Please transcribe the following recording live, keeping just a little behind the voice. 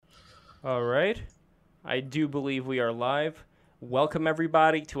All right. I do believe we are live. Welcome,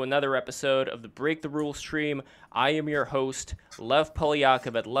 everybody, to another episode of the Break the Rules stream. I am your host, Lev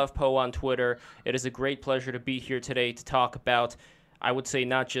Polyakov at LevPo on Twitter. It is a great pleasure to be here today to talk about, I would say,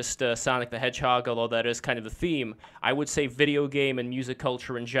 not just Sonic the Hedgehog, although that is kind of the theme. I would say video game and music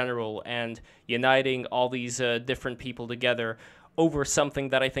culture in general, and uniting all these different people together over something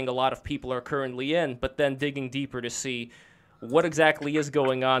that I think a lot of people are currently in, but then digging deeper to see what exactly is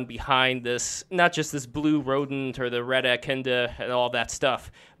going on behind this, not just this blue rodent or the red echidna and all that stuff,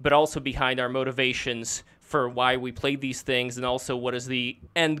 but also behind our motivations for why we play these things and also what is the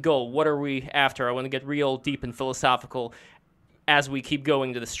end goal. What are we after? I want to get real deep and philosophical as we keep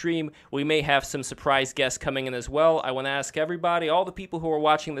going to the stream. We may have some surprise guests coming in as well. I want to ask everybody, all the people who are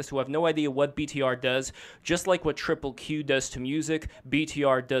watching this who have no idea what BTR does, just like what Triple Q does to music,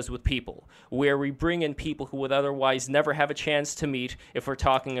 BTR does with people, where we bring in people who would otherwise never have a chance to meet. If we're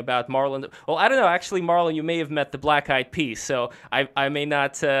talking about Marlon, well, I don't know, actually, Marlon, you may have met the Black Eyed Peas, so I may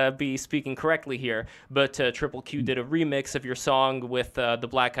not be speaking correctly here, but Triple Q did a remix of your song with the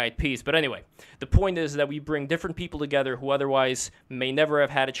Black Eyed Peas. But anyway, the point is that we bring different people together who otherwise may never have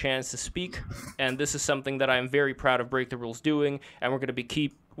had a chance to speak, and this is something that I'm very proud of Break the Rules doing, and we're going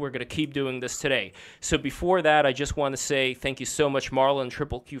to keep doing this today. So before that, I just want to say thank you so much, Marlon and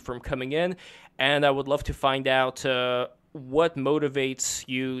Triple Q, for coming in, and I would love to find out what motivates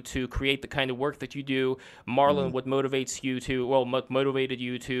you to create the kind of work that you do. Marlon, what motivates you to, well, what motivated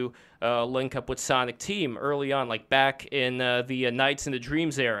you to link up with Sonic Team early on, like back in the Nights in the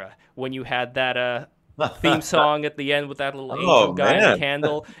Dreams era, when you had that theme song at the end with that little angel Oh guy and the man.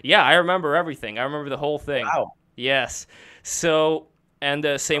 candle. Yeah, I remember everything. I remember the whole thing. Wow. Yes. So, and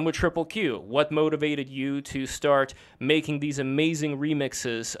same with Triple Q. What motivated you to start making these amazing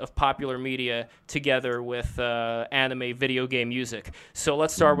remixes of popular media together with anime video game music? So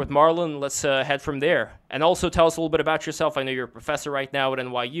let's start with Marlon. Let's head from there. And also tell us a little bit about yourself. I know you're a professor right now at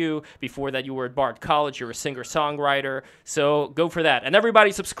NYU. Before that, you were at Bard College. You're a singer-songwriter. So go for that. And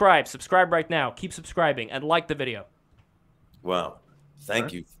everybody subscribe. Subscribe right now. Keep subscribing and like the video. Wow. Thank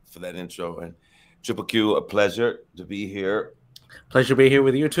Sure. you for that intro. And Triple Q, a pleasure to be here. Pleasure to be here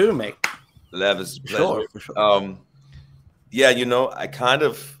with you too, mate. Lev, it's a pleasure. Sure, for sure. Yeah, I kind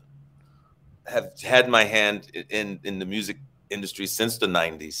of have had my hand in the music industry since the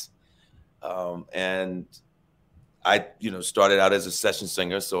 90s. And I, started out as a session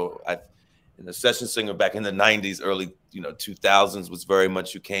singer. So and a session singer back in the 90s, early, 2000s was very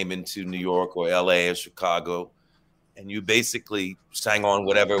much you came into New York or LA or Chicago, and you basically sang on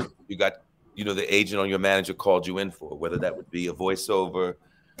whatever you got, the agent or your manager called you in for, whether that would be a voiceover,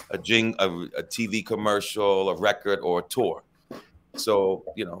 a TV commercial, a record, or a tour. So,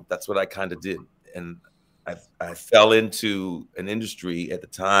 that's what I kind of did. And I fell into an industry at the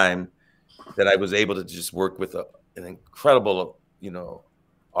time that I was able to just work with an incredible,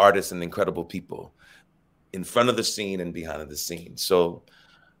 artists and incredible people in front of the scene and behind the scene. So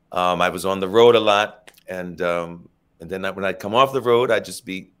I was on the road a lot. And then when I'd come off the road, I'd just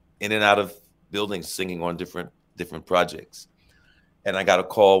be in and out of buildings singing on different projects. And I got a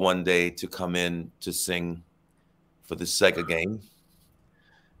call one day to come in to sing for the Sega game,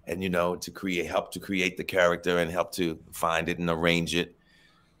 and help to create the character and help to find it and arrange it.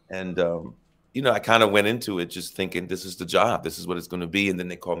 And I kind of went into it just thinking this is the job, this is what it's going to be. And then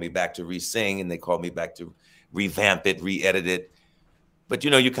they called me back to re-sing, and they called me back to revamp it, re-edit it. But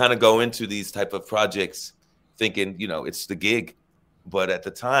you kind of go into these type of projects thinking it's the gig. But at the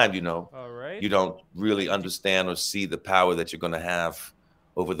time, All right. you don't really understand or see the power that you're going to have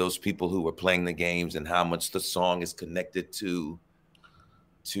over those people who are playing the games and how much the song is connected to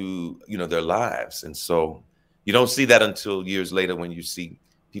their lives. And so you don't see that until years later when you see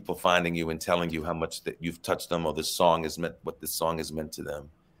people finding you and telling you how much that you've touched them or what this song has meant to them.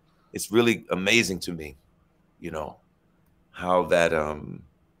 It's really amazing to me, how that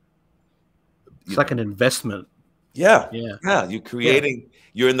It's like an investment. Yeah. Yeah.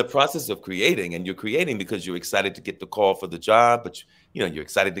 You're in the process of creating, and you're creating because you're excited to get the call for the job, but you're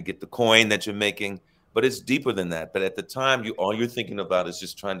excited to get the coin that you're making, but it's deeper than that. But at the time, all you're thinking about is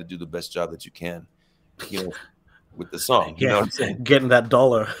just trying to do the best job that you can, with the song, you know what I'm saying? Getting that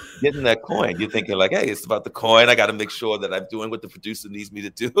dollar. Getting that coin. You're thinking like, hey, it's about the coin. I got to make sure that I'm doing what the producer needs me to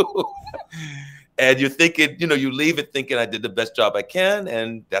do. And you're thinking, you leave it thinking I did the best job I can,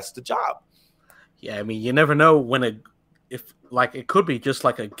 and that's the job. Yeah, I mean, you never know when it could be just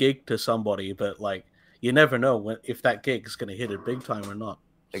like a gig to somebody, but like you never know if that gig is going to hit it big time or not.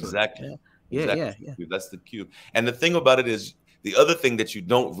 So, Exactly. Yeah. Exactly. That's the cue. And the thing about it is, the other thing that you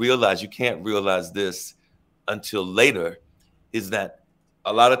don't realize, you can't realize this until later, is that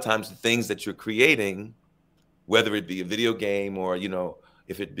a lot of times the things that you're creating, whether it be a video game or,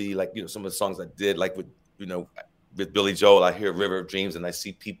 if it be like, some of the songs I did, like with Billy Joel, I hear River of Dreams and I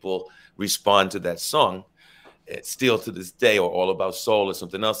see people respond to that song. It's still to this day, or All About Soul or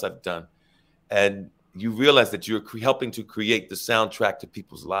something else I've done. And you realize that you're helping to create the soundtrack to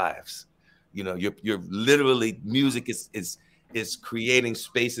people's lives. You're literally, music is creating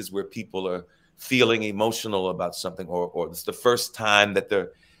spaces where people are feeling emotional about something, or it's the first time that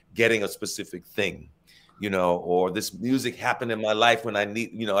they're getting a specific thing, or this music happened in my life when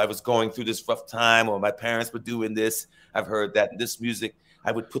I was going through this rough time, or my parents were doing this. I've heard that this music,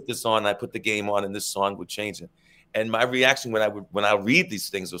 I would put this on, I put the game on, and this song would change it. And my reaction when I read these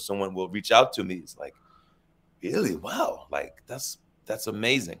things, or someone will reach out to me, is like, really? Wow. Like that's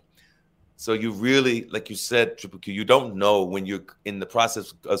amazing. So you really, like you said, Triple Q, you don't know when you're in the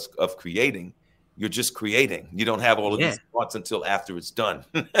process of creating. You're just creating. You don't have all of these thoughts until after it's done.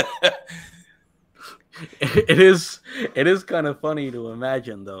 It is kind of funny to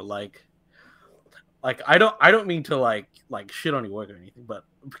imagine, though. Like I don't mean to like shit on your work or anything, but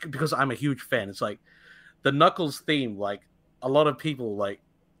because I'm a huge fan, it's like the Knuckles theme. Like a lot of people, like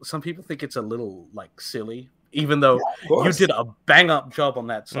some people think it's a little like silly, even though you did a bang up job on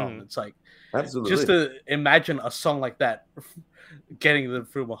that song. It's like, absolutely, just to imagine a song like that getting them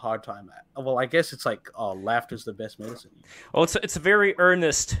through a hard time. Well, I guess it's like, laughter's the best medicine. Well, it's a very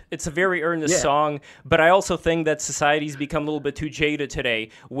earnest song, but I also think that society's become a little bit too jaded today,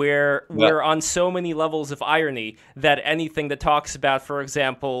 where we're on so many levels of irony that anything that talks about, for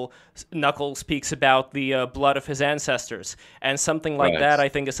example, Knuckles speaks about the blood of his ancestors, and something like that, I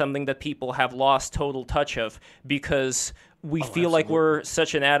think, is something that people have lost total touch of, because we feel like we're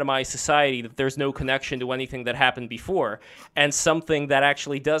such an atomized society that there's no connection to anything that happened before. And something that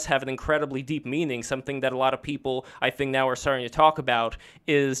actually does have an incredibly deep meaning, something that a lot of people, I think, now are starting to talk about,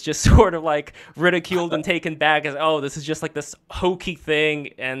 is just sort of like ridiculed and taken back as, this is just like this hokey thing.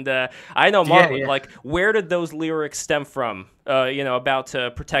 And I know, Marlon, like, where did those lyrics stem from? About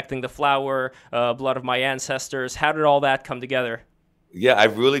protecting the flower, blood of my ancestors. How did all that come together? Yeah, I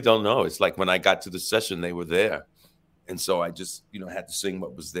really don't know. It's like when I got to the session, they were there. And so I just, had to sing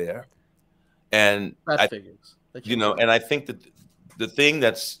what was there. And I think that the thing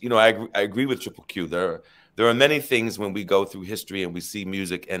that's, I agree with Triple Q. There are many things when we go through history and we see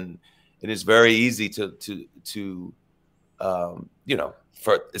music, and it is very easy to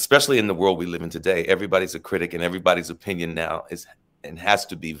especially in the world we live in today, everybody's a critic, and everybody's opinion now has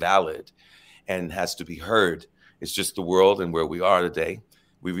to be valid and has to be heard. It's just the world and where we are today.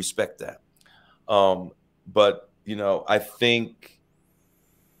 We respect that. But I think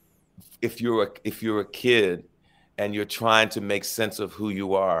if you're a kid and you're trying to make sense of who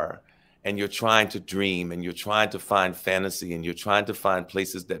you are, and you're trying to dream, and you're trying to find fantasy, and you're trying to find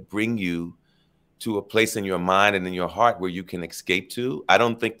places that bring you to a place in your mind and in your heart where you can escape to, I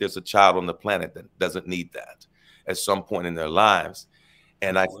don't think there's a child on the planet that doesn't need that at some point in their lives.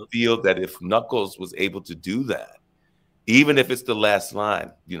 And I feel that if Knuckles was able to do that, even if it's the last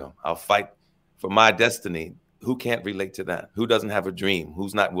line, I'll fight for my destiny. Who can't relate to that? Who doesn't have a dream?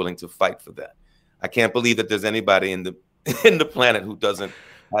 Who's not willing to fight for that? I can't believe that there's anybody in the planet who doesn't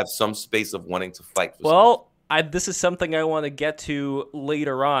have some space of wanting to fight for something. This is something I want to get to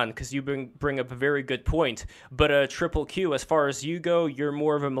later on, because you bring up a very good point. But Triple Q, as far as you go, you're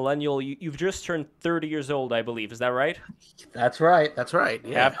more of a millennial. You've just turned 30 years old, I believe. Is that right? That's right.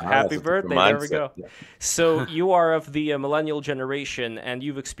 Yeah. Happy birthday. There we go. Yeah. So you are of the millennial generation, and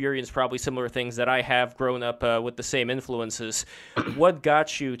you've experienced probably similar things that I have, grown up with the same influences. What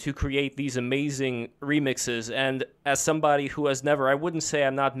got you to create these amazing remixes? And as somebody who has never, I wouldn't say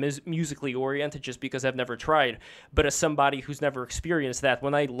I'm not musically oriented just because I've never tried, but as somebody who's never experienced that,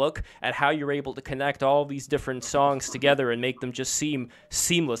 when I look at how you're able to connect all these different songs together and make them just seem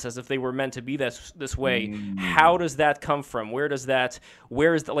seamless, as if they were meant to be this way, how does that come from? Where is that,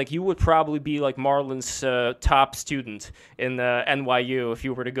 like, you would probably be like Marlon's top student in NYU if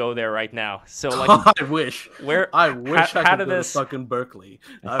you were to go there right now. So, like, I wish I could go to fucking Berkeley.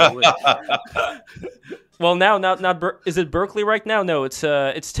 I wish. Well, is it Berkeley right now? No, it's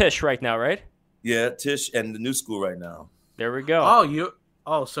Tisch right now, right? Yeah, Tisch and the new school right now. There we go.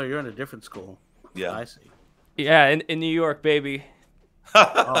 So you're in a different school. Yeah, I see. Yeah, in New York, baby.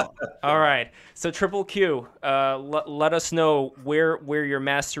 All right. So Triple Q, let us know where your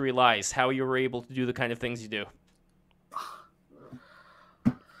mastery lies, how you were able to do the kind of things you do.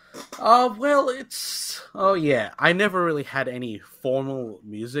 I never really had any formal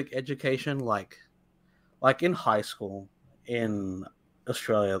music education, like in high school in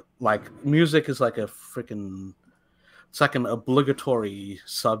Australia. Like, music is like a freaking it's like an obligatory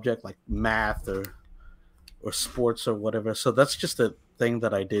subject like math or sports or whatever. So that's just a thing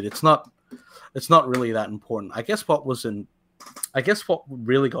that I did. It's not really that important. I guess what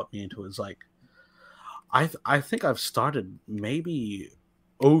really got me into it is like I think I've started maybe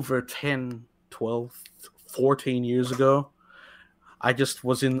over 10, 12, 14 years ago. I just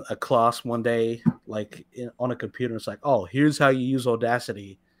was in a class one day, like on a computer. It's like, oh, here's how you use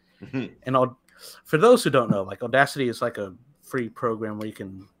Audacity. And for those who don't know, like Audacity is like a free program where you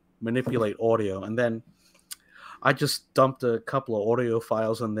can manipulate audio. And then I just dumped a couple of audio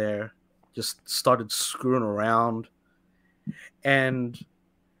files in there, just started screwing around, and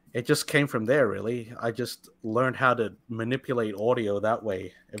it just came from there, really. I just learned how to manipulate audio that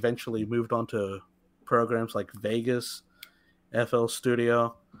way. Eventually moved on to programs like Vegas, FL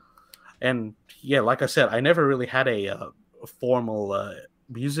Studio. And yeah, like I said, I never really had a formal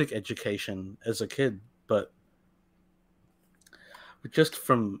music education as a kid, but I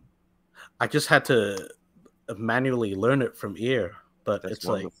just had to manually learn it from ear. But That's it's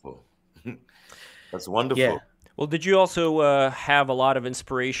wonderful. That's wonderful. Yeah. Well, did you also have a lot of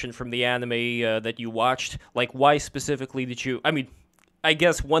inspiration from the anime that you watched? Like, why specifically did you... I mean, I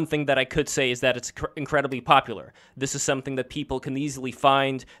guess one thing that I could say is that it's incredibly popular. This is something that people can easily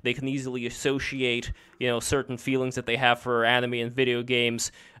find. They can easily associate, certain feelings that they have for anime and video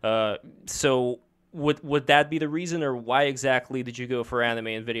games. So would that be the reason, or why exactly did you go for anime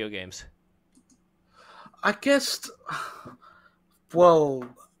and video games? I guess... Well,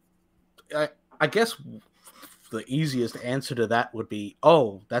 I guess the easiest answer to that would be,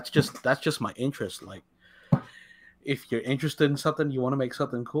 that's just my interest. Like, if you're interested in something, you want to make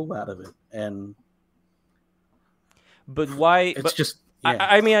something cool out of it. And but why? It's just. Yeah.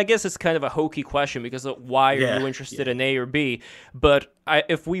 I mean, I guess it's kind of a hokey question because why are you interested in A or B? But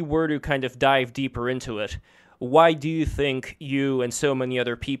if we were to kind of dive deeper into it, why do you think you and so many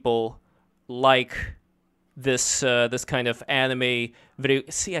other people like this kind of anime video?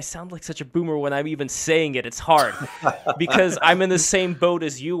 See, I sound like such a boomer when I'm even saying it. It's hard because I'm in the same boat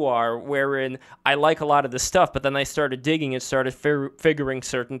as you are, wherein I like a lot of this stuff, but then I started digging and started figuring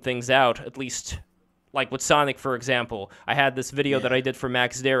certain things out, at least like with Sonic, for example. I had this video that I did for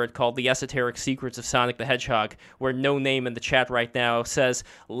Max Darrett called The Esoteric Secrets of Sonic the Hedgehog, where No Name in the chat right now says,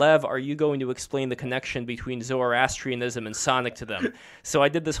 Lev, are you going to explain the connection between Zoroastrianism and Sonic to them? So I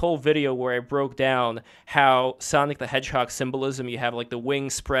did this whole video where I broke down how Sonic the Hedgehog symbolism, you have like the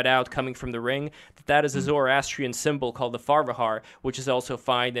wings spread out coming from the ring, that is a Zoroastrian symbol called the Farvahar, which is also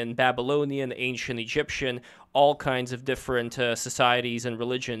found in Babylonian, ancient Egyptian, all kinds of different societies and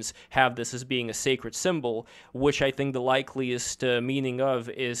religions have this as being a sacred symbol, which I think the likeliest meaning of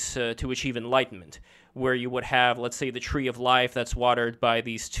is to achieve enlightenment, where you would have, let's say, the tree of life that's watered by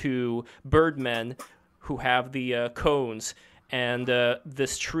these two birdmen who have the cones, and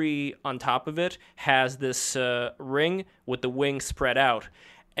this tree on top of it has this ring with the wings spread out.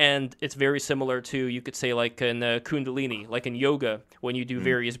 And it's very similar to, you could say, like in Kundalini, like in yoga, when you do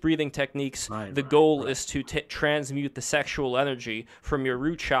various breathing techniques. The goal is to transmute the sexual energy from your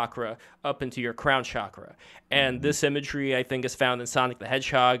root chakra up into your crown chakra. And this imagery, I think, is found in Sonic the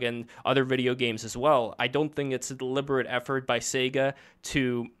Hedgehog and other video games as well. I don't think it's a deliberate effort by Sega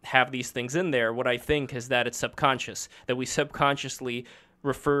to have these things in there. What I think is that it's subconscious, that we subconsciously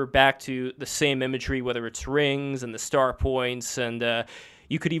refer back to the same imagery, whether it's rings and the star points, and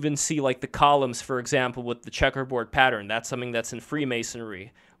you could even see like the columns, for example, with the checkerboard pattern. That's something that's in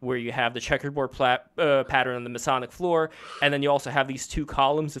Freemasonry, where you have the checkerboard pattern on the Masonic floor, and then you also have these two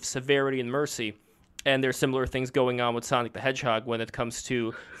columns of severity and mercy. And there's similar things going on with Sonic the Hedgehog when it comes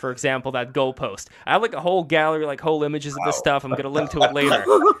to, for example, that goalpost. I have like a whole gallery, like whole images of this stuff. I'm going to link to it later.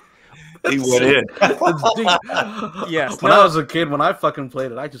 He went in. Yes. When I was a kid, when I fucking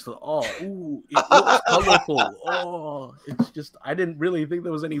played it, I just thought, it looks colorful. It's just, I didn't really think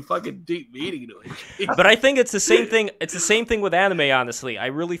there was any fucking deep meaning to it. But I think it's the same thing. It's the same thing with anime, honestly. I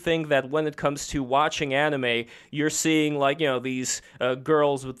really think that when it comes to watching anime, you're seeing like, these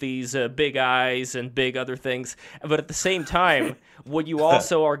girls with these big eyes and big other things. But at the same time, what you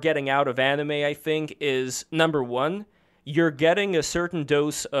also are getting out of anime, I think, is number one, you're getting a certain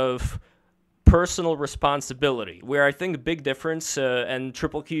dose of personal responsibility, where I think the big difference, and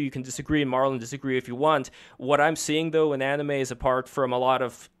Triple Q, you can disagree, and Marlon disagree if you want, what I'm seeing, though, in anime is apart from a lot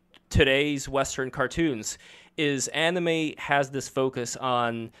of today's Western cartoons, is anime has this focus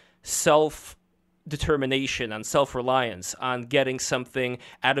on determination, on self-reliance, on getting something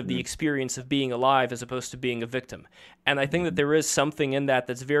out of the experience of being alive as opposed to being a victim. And I think that there is something in that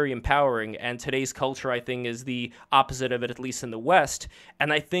that's very empowering, and today's culture, I think, is the opposite of it, at least in the West.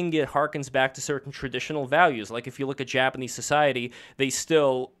 And I think it harkens back to certain traditional values. Like if you look at Japanese society, they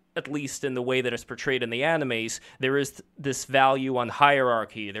still, at least in the way that it's portrayed in the animes, there is this value on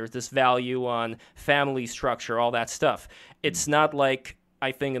hierarchy, there's this value on family structure, all that stuff. It's not like,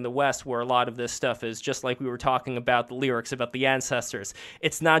 I think, in the West, where a lot of this stuff is just like we were talking about the lyrics about the ancestors.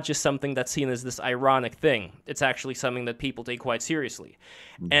 It's not just something that's seen as this ironic thing. It's actually something that people take quite seriously.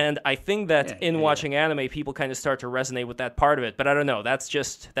 And I think that watching anime, people kind of start to resonate with that part of it. But I don't know. That's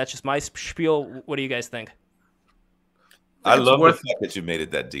just my spiel. What do you guys think? I love the fact that you made it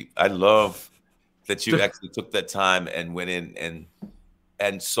that deep. I love that you actually took that time and went in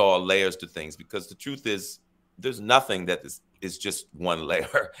and saw layers to things, because the truth is there's nothing that is just one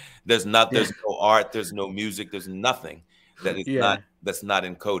layer. There's no art, there's no music, there's nothing that is that's not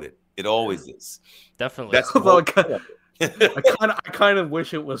encoded. It always is. Definitely. That's I kind of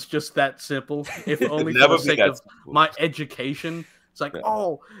wish it was just that simple, if only for the sake of my education. It's like,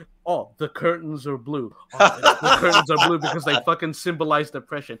 oh, the curtains are blue. Oh, the curtains are blue because they fucking symbolize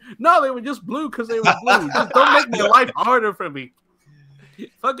depression. No, they were just blue because they were blue. Just don't make my life harder for me.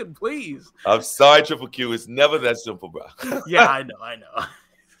 Fucking please. I'm sorry, Triple Q. It's never that simple, bro. Yeah, I know.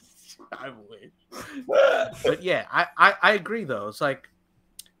 I wish. But yeah, I agree though. It's like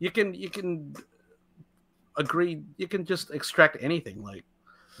you can agree. You can just extract anything. Like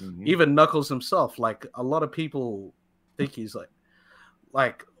even Knuckles himself. Like a lot of people think he's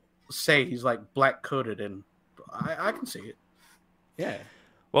like say he's like black coded, and I can see it. Yeah.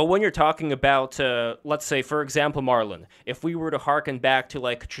 Well, when you're talking about, let's say, for example, Marlon, if we were to harken back to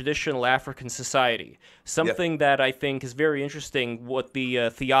like traditional African society, something that I think is very interesting, what the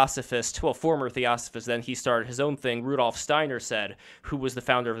former theosophist, then he started his own thing, Rudolf Steiner said, who was the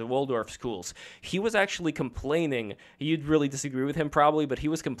founder of the Waldorf schools. He was actually complaining, you'd really disagree with him probably, but he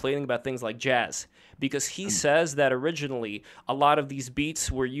was complaining about things like jazz, because he says that originally a lot of these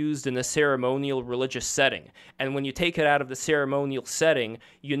beats were used in a ceremonial religious setting, and when you take it out of the ceremonial setting,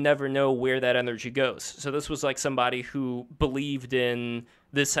 you never know where that energy goes. So this was like somebody who believed in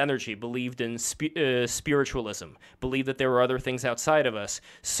this energy, believed in spiritualism, believed that there were other things outside of us.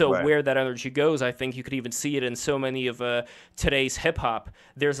 So where that energy goes, I think you could even see it in so many of today's hip-hop.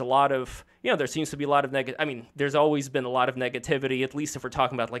 There's a lot of, there seems to be a lot of there's always been a lot of negativity, at least if we're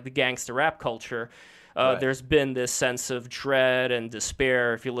talking about like the gangster rap culture. There's been this sense of dread and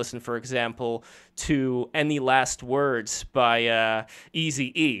despair. If you listen, for example, to Any Last Words by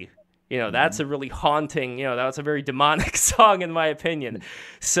Eazy-E, that's a really haunting, that's a very demonic song in my opinion.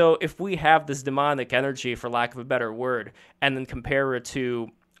 So if we have this demonic energy, for lack of a better word, and then compare it to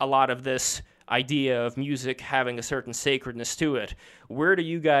a lot of this idea of music having a certain sacredness to it, where do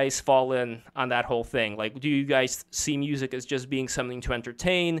you guys fall in on that whole thing? Like, do you guys see music as just being something to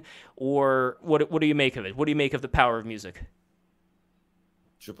entertain, or what do you make of it? What do you make of the power of music?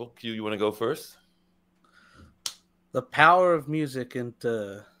 Triple Q, you want to go first? The power of music and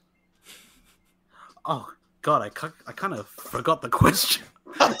oh god, I kind of forgot the question.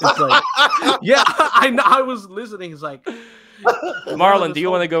 It's like, yeah, I was listening. It's like, Marlon, do you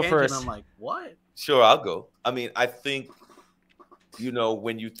want to go first? I'm like, what? Sure, I'll go. I mean, I think,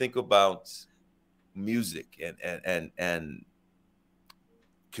 when you think about music and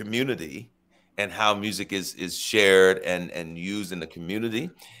community and how music is shared and used in the community,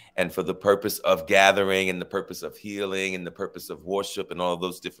 and for the purpose of gathering and the purpose of healing and the purpose of worship and all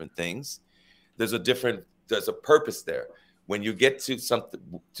those different things, there's a purpose there. When you get to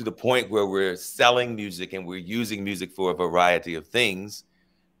the point where we're selling music and we're using music for a variety of things,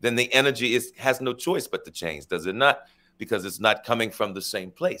 then the energy has no choice but to change, does it not? Because it's not coming from the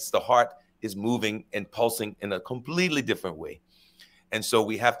same place. The heart is moving and pulsing in a completely different way. And so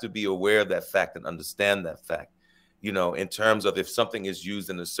we have to be aware of that fact and understand that fact. In terms of if something is used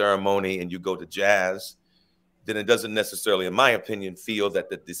in a ceremony and you go to jazz, then it doesn't necessarily, in my opinion, feel that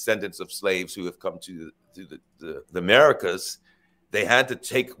the descendants of slaves who have come to the Americas, they had to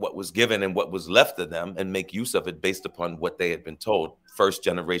take what was given and what was left of them and make use of it based upon what they had been told. First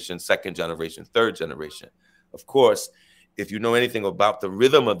generation, second generation, third generation. Of course, if you know anything about the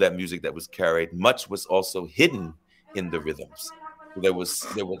rhythm of that music that was carried, much was also hidden in the rhythms. There was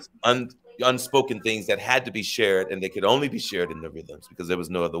unspoken things that had to be shared, and they could only be shared in the rhythms because there was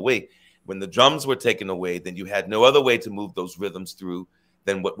no other way. When the drums were taken away, then you had no other way to move those rhythms through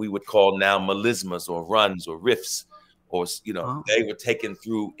than what we would call now melismas or runs or riffs, or they were taken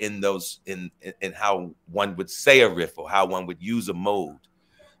through in how one would say a riff or how one would use a mode.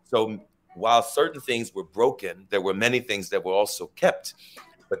 So while certain things were broken, there were many things that were also kept,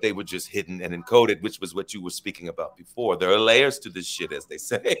 but they were just hidden and encoded, which was what you were speaking about before. There are layers to this shit, as they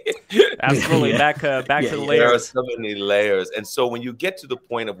say. Absolutely. Yeah. Back to the There are layers. so many layers. And so when you get to the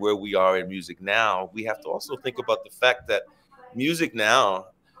point of where we are in music now, we have to also think about the fact that music now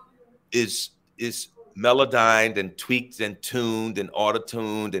is melodined and tweaked and tuned and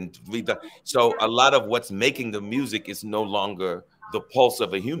auto-tuned and redone. So a lot of what's making the music is no longer the pulse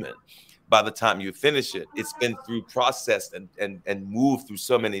of a human. By the time you finish it, it's been through processed and moved through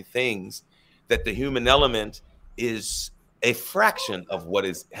so many things that the human element is a fraction of what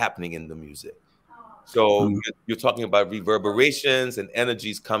is happening in the music. So you're talking about reverberations and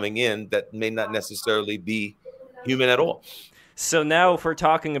energies coming in that may not necessarily be human at all. So now if we're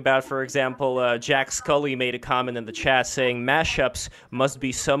talking about, for example, Jack Scully made a comment in the chat saying mashups must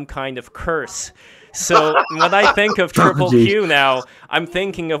be some kind of curse. So when I think of Triple Q now, I'm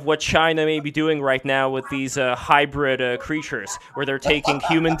thinking of what China may be doing right now with these hybrid creatures, where they're taking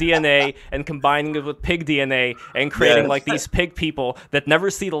human DNA and combining it with pig DNA and creating like these pig people that never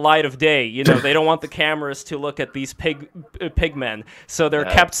see the light of day. You know, they don't want the cameras to look at these pig men, so they're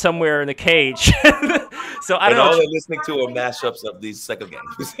kept somewhere in a cage. So I don't know. All they're listening to are mashups of these psycho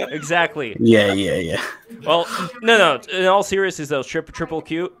games. Exactly. Yeah. Well, no. In all seriousness, though, Triple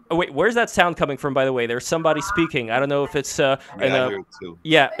Q. Oh, wait, where's that sound coming from? By the way, there's somebody speaking. I don't know if it's I hear it too.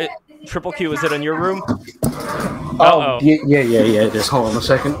 Triple Q. Is it in your room? Oh, yeah. Just hold on a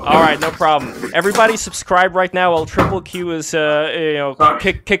second. All right, no problem. Everybody subscribe right now while Triple Q is,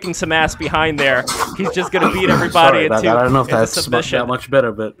 kicking some ass behind there. He's just gonna beat everybody into submission. I don't know if that's that much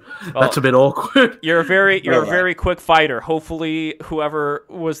better, but that's a bit awkward. You're a very quick fighter. Hopefully, whoever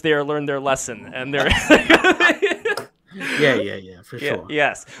was there learned their lesson, and they're. Yeah, for sure.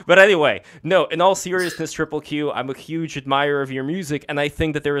 Yes. But anyway, no, in all seriousness, Triple Q, I'm a huge admirer of your music, and I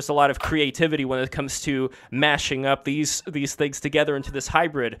think that there is a lot of creativity when it comes to mashing up these things together into this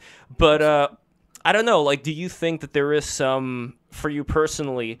hybrid. But I don't know, like, do you think that there is some, for you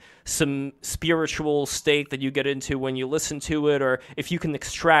personally, some spiritual state that you get into when you listen to it, or if you can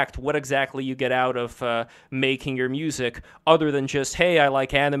extract what exactly you get out of making your music, other than just, hey, I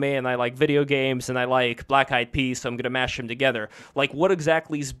like anime and I like video games and I like Black Eyed Peas, so I'm going to mash them together. Like, what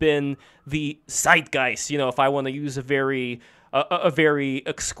exactly has been the zeitgeist, if I want to use a very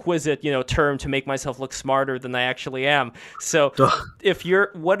exquisite, term to make myself look smarter than I actually am. So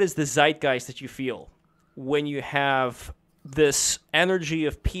what is the zeitgeist that you feel when you have this energy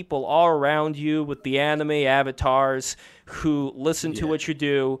of people all around you with the anime avatars who listen to what you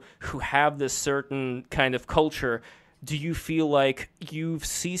do, who have this certain kind of culture? Do you feel like you've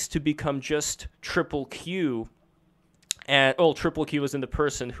ceased to become just Triple Q? And Triple Q is in the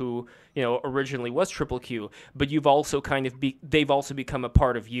person who, originally was Triple Q, but you've also they've also become a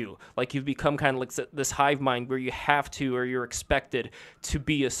part of you. Like, you've become kind of like this hive mind where you have to, or you're expected to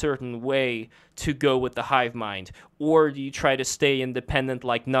be a certain way to go with the hive mind, or do you try to stay independent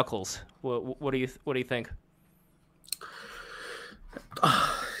like Knuckles? What do you think?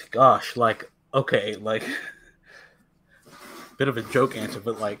 Gosh, okay, bit of a joke answer,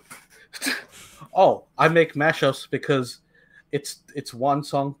 but I make mashups because it's one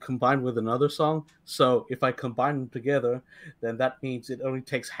song combined with another song. So if I combine them together, then that means it only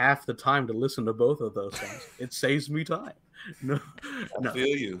takes half the time to listen to both of those songs. It saves me time. No. I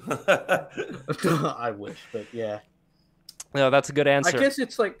feel you. I wish, but yeah. No, that's a good answer. I guess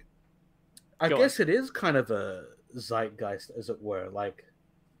it's I guess it is kind of a zeitgeist, as it were. Like,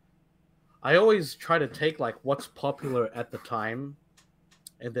 I always try to take what's popular at the time,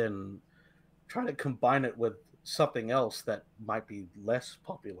 and then try to combine it with something else that might be less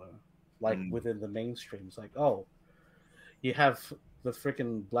popular, within the mainstream. It's you have the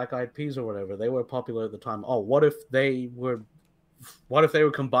freaking Black Eyed Peas or whatever. They were popular at the time. What if they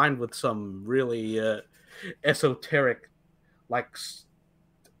were combined with some really esoteric,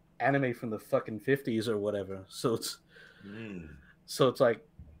 anime from the fucking 50s or whatever? So it's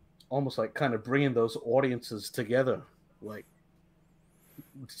almost kind of bringing those audiences together,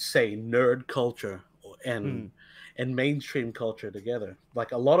 say nerd culture and mainstream culture together.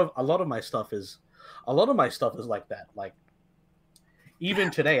 A lot of my stuff is like that.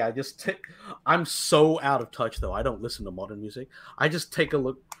 Even today, I'm so out of touch though. I don't listen to modern music. I just take a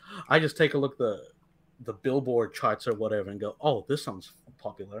look the Billboard charts or whatever and go, oh, this sounds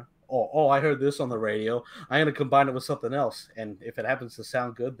popular. Oh, I heard this on the radio. I'm gonna combine it with something else, and if it happens to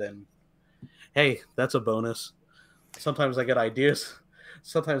sound good, then hey, that's a bonus. Sometimes I get ideas.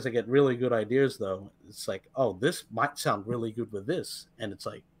 Sometimes I get really good ideas, though. It's oh, this might sound really good with this. And it's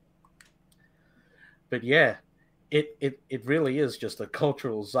but yeah, it really is just a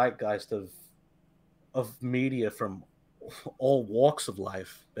cultural zeitgeist of media from all walks of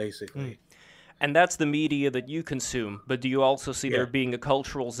life, basically. And that's the media that you consume. But do you also see there being a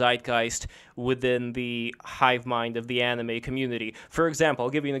cultural zeitgeist within the hive mind of the anime community? For example, I'll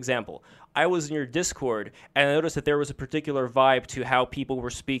give you an example. I was in your Discord, and I noticed that there was a particular vibe to how people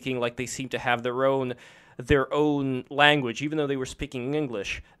were speaking, like they seemed to have their own language, even though they were speaking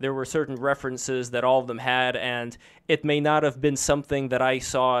English. There were certain references that all of them had, and it may not have been something that I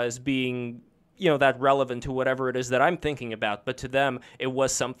saw as being, that relevant to whatever it is that I'm thinking about, but to them, it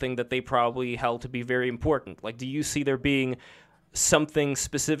was something that they probably held to be very important. Like, do you see there being something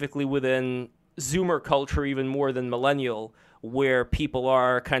specifically within Zoomer culture, even more than millennial, where people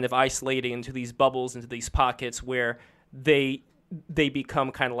are kind of isolating into these bubbles, into these pockets where they become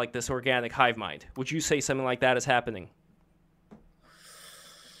kind of like this organic hive mind? Would you say something like that is happening?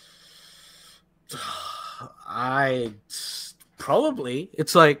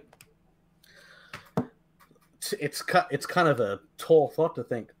 It's like, it's kind of a tall thought to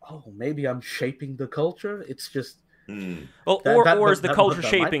think, oh, maybe I'm shaping the culture. It's just well, or is the culture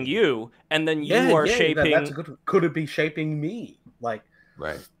shaping you, and then you are shaping? That's a good. Could it be shaping me? Like,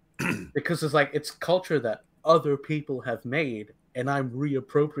 right? Because it's culture that other people have made, and I'm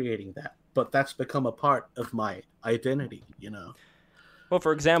reappropriating that. But that's become a part of my identity, Well,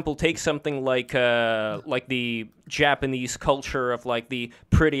 for example, take something like the Japanese culture of like the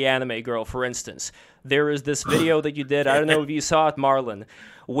pretty anime girl, for instance. There is this video that you did, I don't know if you saw it, Marlon,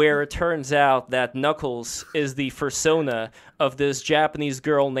 where it turns out that Knuckles is the persona of this Japanese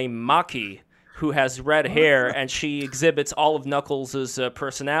girl named Maki, who has red hair, and she exhibits all of Knuckles'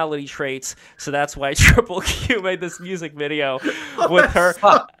 personality traits, so that's why Triple Q made this music video with her.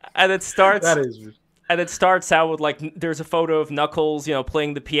 And it starts... And it starts out with, like, there's a photo of Knuckles,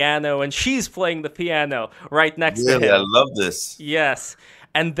 playing the piano, and she's playing the piano right next to him. I love this. Yes.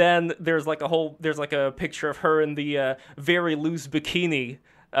 And then there's like a picture of her in the very loose bikini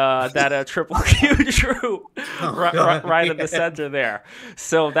that Triple Q drew right in the center there.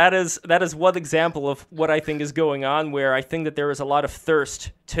 So that is one example of what I think is going on, where I think that there is a lot of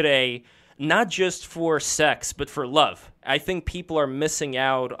thirst today, not just for sex, but for love. I think people are missing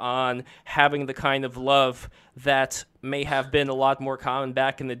out on having the kind of love that may have been a lot more common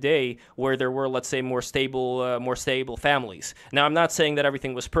back in the day, where there were, let's say, more stable families. Now, I'm not saying that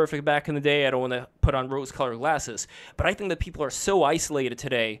everything was perfect back in the day. I don't want to put on rose-colored glasses, but I think that people are so isolated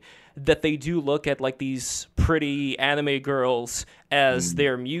today that they do look at like these pretty anime girls as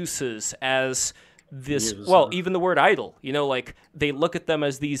their muses, as this, well, even the word idol, like they look at them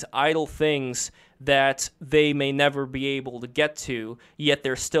as these idol things that they may never be able to get to, yet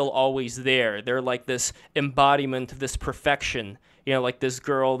they're still always there. They're like this embodiment of this perfection, like this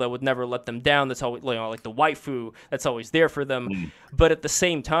girl that would never let them down. That's always, like the waifu that's always there for them. But at the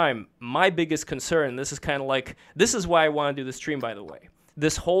same time, my biggest concern, this is why I want to do the stream, by the way.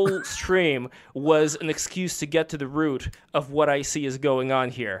 This whole stream was an excuse to get to the root of what I see is going on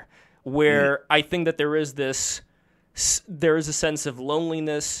here, where I think that there is a sense of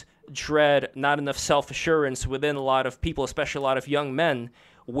loneliness, dread, not enough self-assurance within a lot of people, especially a lot of young men,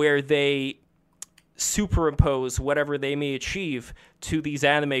 where they superimpose whatever they may achieve to these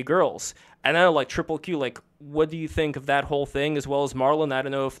anime girls. And I know, like, Triple Q, like, what do you think of that whole thing, as well as Marlon? I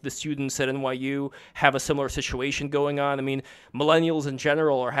don't know if the students at NYU have a similar situation going on. I mean, millennials in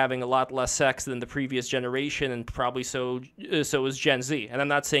general are having a lot less sex than the previous generation, and probably so is Gen Z. And I'm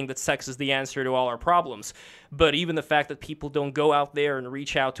not saying that sex is the answer to all our problems, but even the fact that people don't go out there and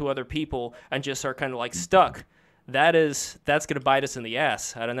reach out to other people and just are kind of like stuck, that's going to bite us in the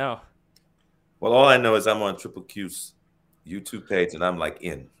ass. I don't know. Well, all I know is I'm on Triple Q's YouTube page, and I'm like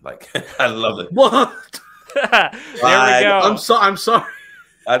I love it. What? There we go. I'm sorry.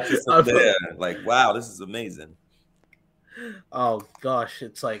 I'm just there, like, wow, this is amazing. Oh gosh,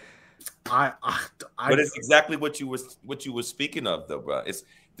 it's like but it's exactly what you were speaking of, though, bro. It's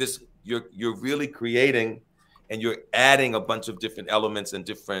this, you're really creating, and you're adding a bunch of different elements and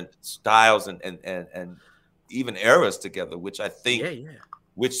different styles and even eras together, which I think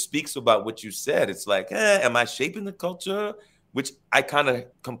which speaks about what you said. It's like, am I shaping the culture? Which I kind of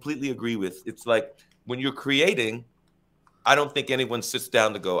completely agree with. It's like, when you're creating, I don't think anyone sits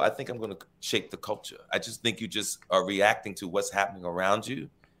down to go, I think I'm going to shape the culture. I just think you just are reacting to what's happening around you.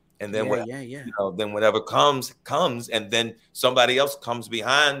 And then then whatever comes, and then somebody else comes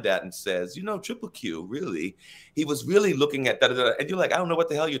behind that and says, Triple Q, really, he was really looking at that. And you're like, I don't know what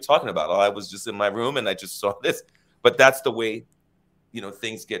the hell you're talking about. Oh, I was just in my room and I just saw this. But that's the way,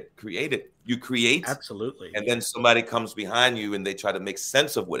 things get created. You create. Absolutely. And then somebody comes behind you and they try to make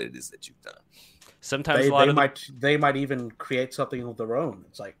sense of what it is that you've done. Sometimes a lot of they might even create something of their own.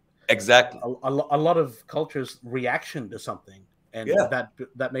 It's like Exactly. a lot of cultures reaction to something, and Yeah.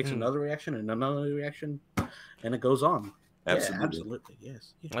 that makes another reaction and another reaction, and it goes on. Absolutely. Yeah, absolutely,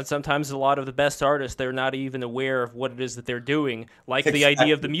 yes. Yeah. And sometimes a lot of the best artists, they're not even aware of what it is that they're doing. Like the Exactly.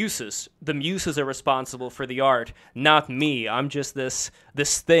 idea of the muses. The muses are responsible for the art, not me. I'm just this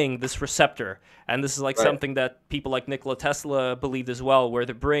thing, this receptor. And this is like Right. something that people like Nikola Tesla believed as well, where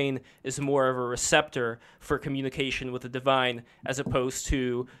the brain is more of a receptor for communication with the divine as opposed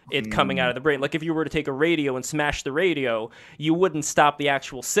to it coming out of the brain. Like if you were to take a radio and smash the radio, you wouldn't stop the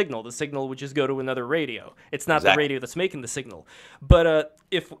actual signal. The signal would just go to another radio. It's not the Exactly. radio that's making the signal. But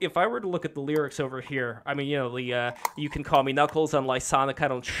if I were to look at the lyrics over here, I mean, you know, the you can call me Knuckles, unlike Sonic, I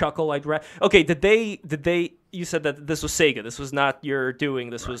don't chuckle. Okay, did they? You said that this was Sega. This was not your doing.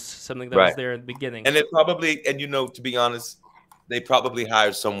 This was something that was Right. there in the beginning. And it probably, and you know, to be honest, they probably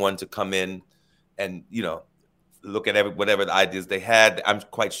hired someone to come in and, you know, look at whatever the ideas they had. I'm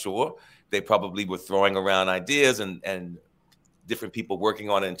quite sure they probably were throwing around ideas and different people working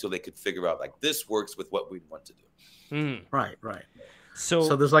on it until they could figure out like this works with what we want to do. Mm. Right.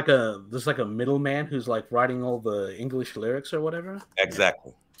 So there's like a middleman who's like writing all the English lyrics or whatever.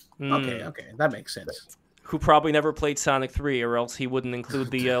 Exactly. Okay, that makes sense. who probably never played Sonic 3, or else he wouldn't include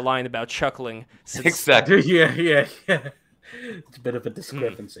the line about chuckling. Since, Exactly. Yeah. It's a bit of a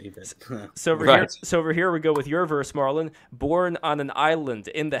discrepancy. But, So over Right. here, we go with your verse, Marlon. Born on an island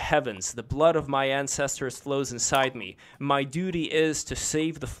in the heavens, the blood of my ancestors flows inside me. My duty is to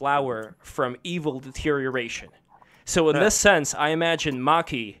save the flower from evil deterioration. So in this sense, I imagine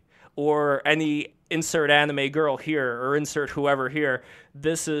Maki or any insert anime girl here or insert whoever here.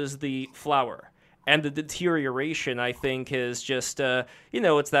 This is the flower. And the deterioration, I think, is just,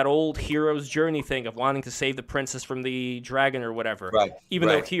 it's that old hero's journey thing of wanting to save the princess from the dragon or whatever. Right, Even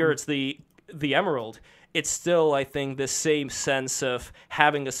though right. here it's the emerald, it's still, I think, this same sense of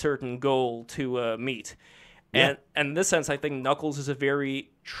having a certain goal to meet. Yeah. And in this sense, I think Knuckles is a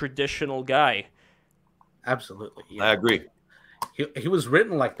very traditional guy. absolutely. Yeah. I agree. He was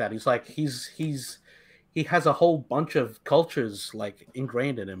written like that. He's like he has a whole bunch of cultures like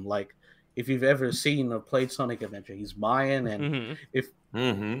ingrained in him. Like if you've ever seen or played Sonic Adventure, he's Mayan, and Mm-hmm. if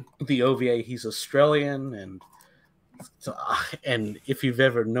Mm-hmm. the OVA, he's Australian, and if you've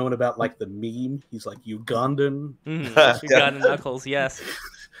ever known about like the meme, he's like Ugandan. Mm-hmm. Uganda Knuckles, yes.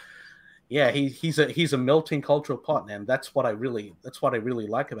 Yeah, he's a melting cultural pot, and that's what I really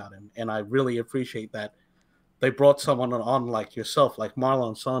like about him, and I really appreciate that they brought someone on like yourself, like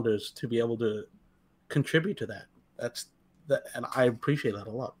Marlon Saunders, to be able to contribute to that. And I appreciate that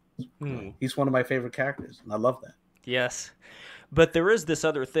a lot. Mm. He's one of my favorite characters, and I love that. Yes. But there is this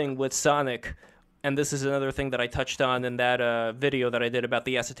other thing with Sonic, and this is another thing that I touched on in that video that I did about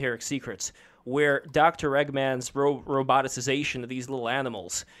the esoteric secrets, where Dr. Eggman's roboticization of these little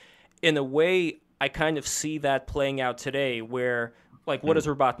animals, in a way, I kind of see that playing out today, where, like, what does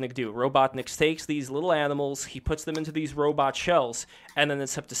Robotnik do? Robotnik takes these little animals, he puts them into these robot shells, and then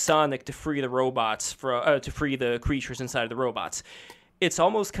it's up to Sonic to free the robots, to free the creatures inside of the robots. It's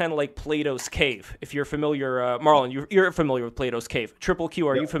almost kind of like Plato's Cave. If you're familiar, Marlon, you're familiar with Plato's Cave. Triple Q,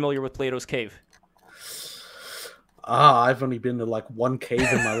 are you familiar with Plato's Cave? I've only been to like one cave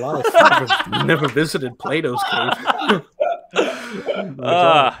in my life. Never visited Plato's cave.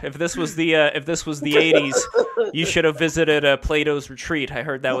 If this was the 80s, you should have visited Plato's Retreat. I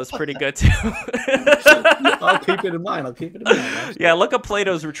heard that was pretty good too. I'll keep it in mind. Yeah, look up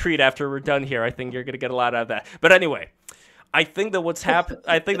Plato's Retreat after we're done here. I think you're gonna get a lot out of that. But anyway, I think that what's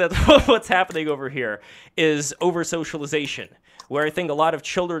happening over here is over socialization, where I think a lot of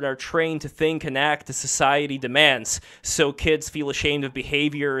children are trained to think and act as society demands, so kids feel ashamed of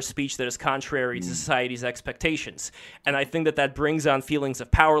behavior or speech that is contrary to society's expectations. And I think that brings on feelings of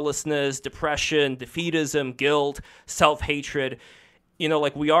powerlessness, depression, defeatism, guilt, self-hatred.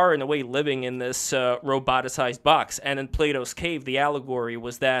 Like we are in a way living in this roboticized box. And in Plato's Cave, the allegory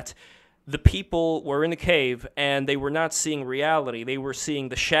was that the people were in the cave and they were not seeing reality. They were seeing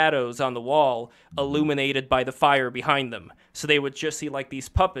the shadows on the wall illuminated by the fire behind them. So they would just see like these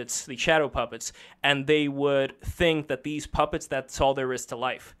puppets, the shadow puppets, and they would think that these puppets, that's all there is to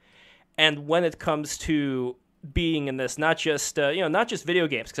life. And when it comes to being in this, not just video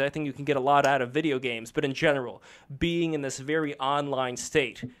games, because I think you can get a lot out of video games, but in general, being in this very online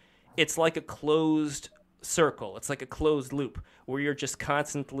state, it's like a closed circle. It's like a closed loop where you're just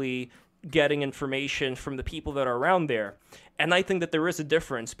constantly getting information from the people that are around there. And I think that there is a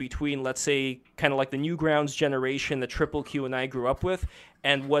difference between, let's say, kind of like the Newgrounds generation that Triple Q and I grew up with,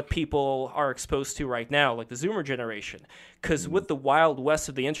 and what people are exposed to right now, like the Zoomer generation. Because with the wild west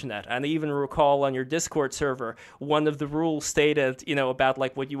of the internet, and I even recall on your Discord server, one of the rules stated, about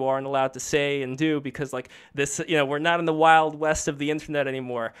like what you aren't allowed to say and do, because like this, we're not in the wild west of the internet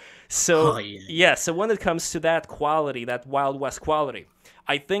anymore. So, so when it comes to that quality, that wild west quality,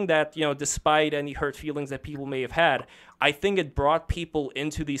 I think that, despite any hurt feelings that people may have had, I think it brought people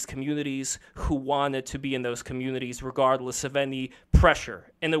into these communities who wanted to be in those communities regardless of any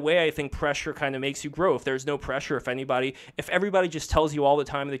pressure. In a way, I think pressure kind of makes you grow. If there's no pressure, if everybody just tells you all the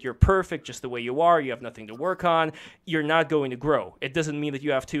time that you're perfect just the way you are, you have nothing to work on, you're not going to grow. It doesn't mean that you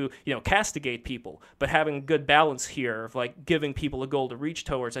have to, castigate people, but having a good balance here of like giving people a goal to reach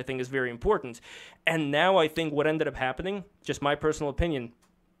towards, I think is very important. And now I think what ended up happening, just my personal opinion,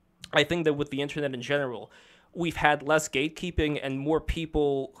 I think that with the internet in general, we've had less gatekeeping and more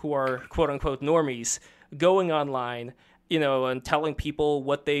people who are quote-unquote normies going online, and telling people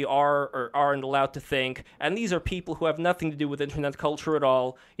what they are or aren't allowed to think. And these are people who have nothing to do with internet culture at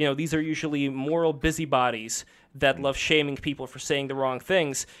all. These are usually moral busybodies that love shaming people for saying the wrong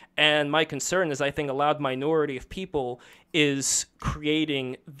things. And my concern is I think a loud minority of people is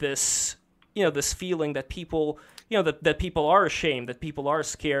creating this, this feeling that people, that people are ashamed, that people are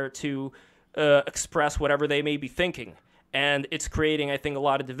scared to express whatever they may be thinking, and it's creating, I think, a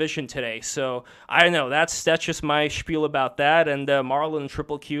lot of division today. So I don't know. That's just my spiel about that. And Marlon,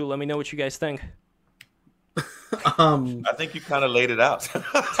 Triple Q, let me know what you guys think. I think you kind of laid it out.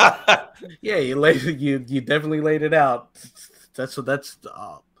 Yeah, you definitely laid it out. That's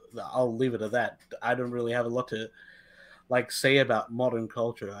I'll leave it at that. I don't really have a lot to say about modern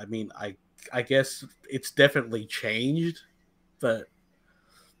culture. I mean, I guess it's definitely changed, but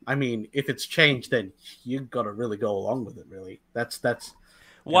I mean, if it's changed, then you've got to really go along with it. Really, that's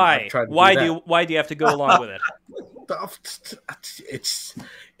why. Why do you have to go along with it?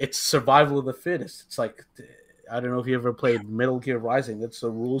 It's survival of the fittest. It's like, I don't know if you ever played Metal Gear Rising. That's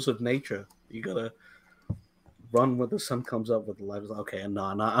the rules of nature. You gotta run when the sun comes up with the light. Okay, no,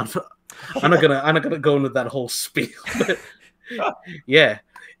 I'm not gonna go into that whole spiel. Yeah,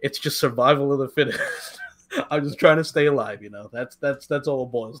 it's just survival of the fittest. I'm just trying to stay alive, That's all it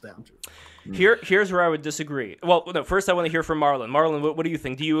boils down to. Here's where I would disagree. Well, no, first I want to hear from Marlon. Marlon, what do you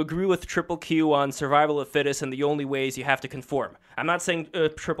think? Do you agree with Triple Q on survival of fittest and the only ways you have to conform? I'm not saying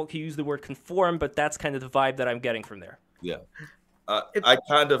Triple Q used the word conform, but that's kind of the vibe that I'm getting from there. Yeah. I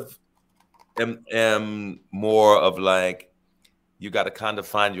kind of am more of like, you got to kind of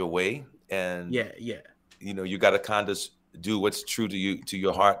find your way, and you got to kind of do what's true to you, to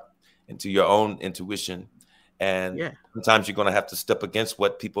your heart and to your own intuition. And sometimes you're going to have to step against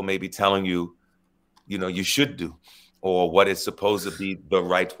what people may be telling you, you should do, or what is supposed to be the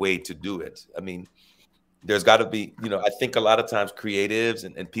right way to do it. I mean, there's got to be, I think a lot of times creatives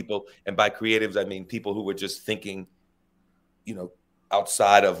and people, and by creatives, I mean people who were just thinking,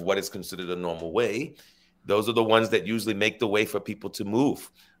 outside of what is considered a normal way. Those are the ones that usually make the way for people to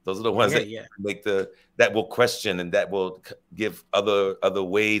move. Those are the ones that will question, and that will give other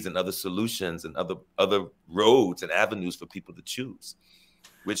ways and other solutions and other roads and avenues for people to choose,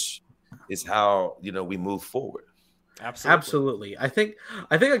 which is how we move forward. Absolutely. I think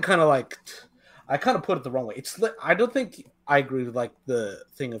I kind of put it the wrong way. I don't think I agree with the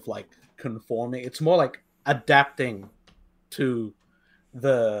thing of conforming. It's more like adapting to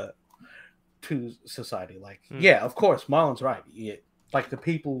society. Yeah, of course, Marlon's right. Yeah. The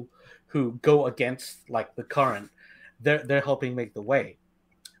people who go against the current, they're helping make the way.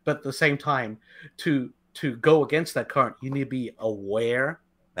 But at the same time, to go against that current, you need to be aware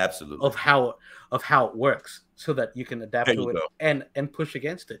of how it works, so that you can adapt to it and push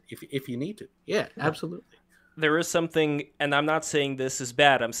against it if you need to. Yeah, absolutely. There is something, and I'm not saying this is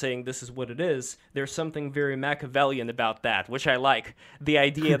bad, I'm saying this is what it is. There's something very Machiavellian about that, which I like. The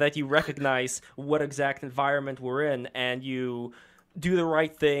idea that you recognize what exact environment we're in, and you do the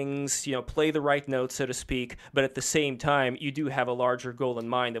right things, play the right notes, so to speak, but at the same time, you do have a larger goal in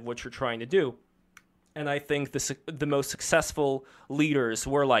mind of what you're trying to do. And I think the most successful leaders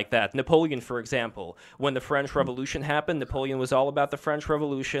were like that. Napoleon, for example, when the French Revolution happened, Napoleon was all about the French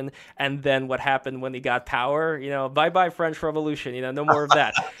Revolution. And then what happened when he got power? Bye-bye French Revolution, no more of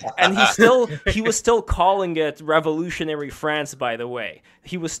that. And he was still calling it Revolutionary France, by the way.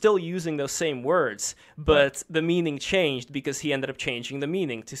 He was still using those same words, but the meaning changed because he ended up changing the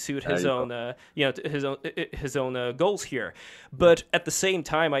meaning to suit his own, his own goals here. But at the same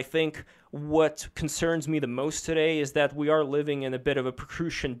time, I think what concerns me the most today is that we are living in a bit of a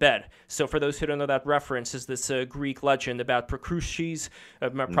Procrucian bed. So for those who don't know, that reference is this Greek legend about Procrustes,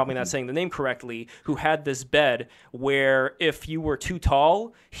 I'm probably not saying the name correctly, who had this bed where if you were too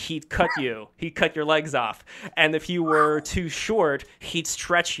tall, he'd cut you. He'd cut your legs off. And if you were too short, he'd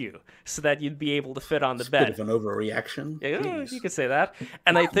stretch you so that you'd be able to fit on the bed. Bit of an overreaction. Yeah, you could say that.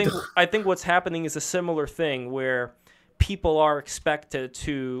 And I think what's happening is a similar thing where people are expected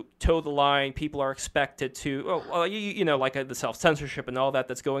to toe the line. People are expected to, like the self-censorship and all that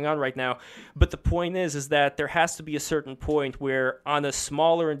that's going on right now. But the point is that there has to be a certain point where on a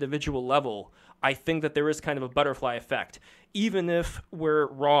smaller individual level, I think that there is kind of a butterfly effect. Even if we're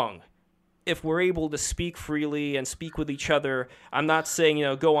wrong, if we're able to speak freely and speak with each other, I'm not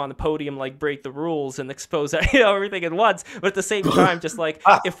saying, go on the podium, like break the rules and expose everything at once. But at the same time, just like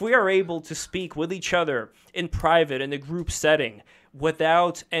if we are able to speak with each other in private, in a group setting,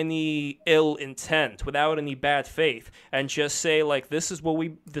 without any ill intent, without any bad faith, and just say like, this is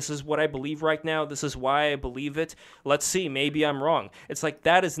what I believe right now. This is why I believe it. Let's see, maybe I'm wrong. It's like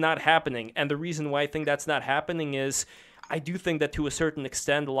that is not happening. And the reason why I think that's not happening is I do think that to a certain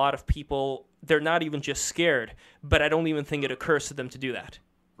extent, a lot of people, they're not even just scared, but I don't even think it occurs to them to do that.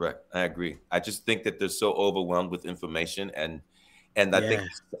 Right. I agree. I just think that they're so overwhelmed with information and I think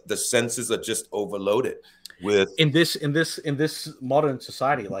the senses are just overloaded with in this modern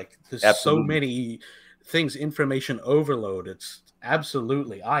society. Like there's so many things, information overload. It's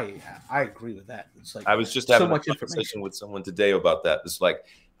absolutely, I agree with that. It's like I was just having a conversation with someone today about that. It's like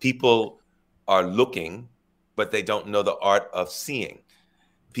people are looking, but they don't know the art of seeing.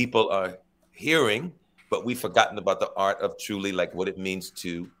 People are hearing, but we've forgotten about the art of truly like what it means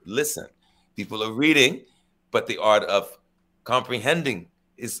to listen. People are reading, but the art of comprehending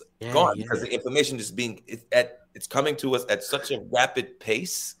is gone because the information is it's coming to us at such a rapid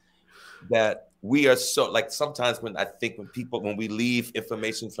pace that we are so like sometimes when we leave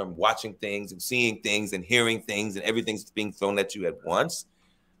information from watching things and seeing things and hearing things and everything's being thrown at you at once,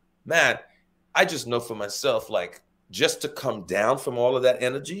 man, I just know for myself, like just to come down from all of that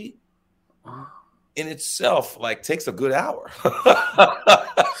energy in itself, like takes a good hour.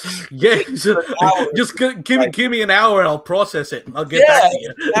 Just give me an hour and I'll process it and I'll get back to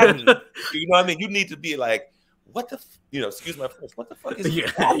you. Exactly. You know what I mean? You need to be like, what the, excuse my French, what the fuck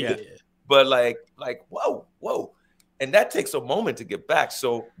is But like, whoa. And that takes a moment to get back.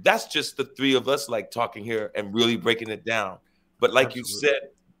 So that's just the three of us like talking here and really breaking it down. But like you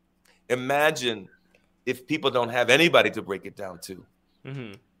said, imagine if people don't have anybody to break it down to,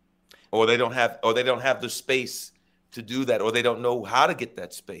 or they don't have the space to do that, or they don't know how to get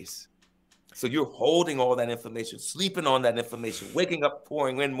that space. So you're holding all that information, sleeping on that information, waking up,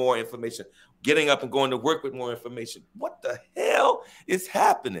 pouring in more information, getting up and going to work with more information. What the hell is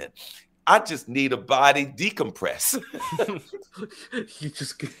happening? I just need a body decompress. You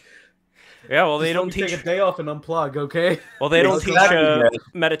just. Yeah, well, they don't teach. Take a day off and unplug, okay? Well, they don't teach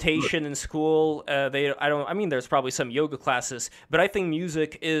meditation in school. I mean, there's probably some yoga classes, but I think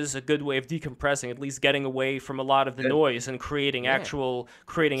music is a good way of decompressing, at least getting away from a lot of the noise and creating actual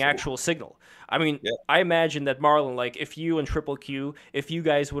signal. I mean, I imagine that Marlon, like, if you and Triple Q, if you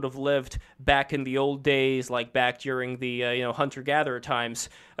guys would have lived back in the old days, like back during the hunter-gatherer times,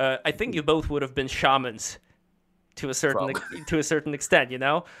 I think you both would have been shamans to a certain extent,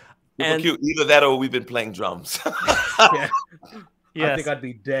 And either that or we've been playing drums. I think I'd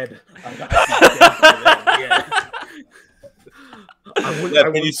be dead. I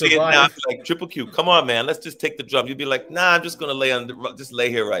wouldn't you see survive. it now, like Triple Q, come on, man, let's just take the drum. You'd be like, nah, I'm just gonna lay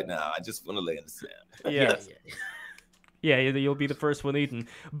here right now. I just want to lay in the sand. Yeah, you'll be the first one eaten.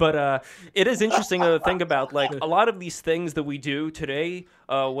 But it is interesting to think about, like, a lot of these things that we do today,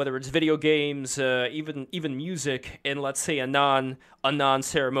 whether it's video games, even music, in, let's say, a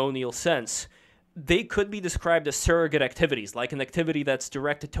non-ceremonial sense, they could be described as surrogate activities, like an activity that's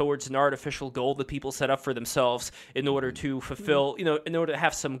directed towards an artificial goal that people set up for themselves in order to fulfill, in order to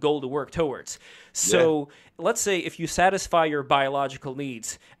have some goal to work towards. So let's say if you satisfy your biological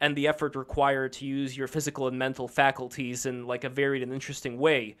needs and the effort required to use your physical and mental faculties in like a varied and interesting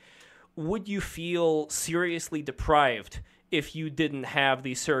way, would you feel seriously deprived if you didn't have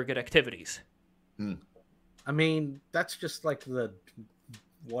these surrogate activities? I mean, that's just like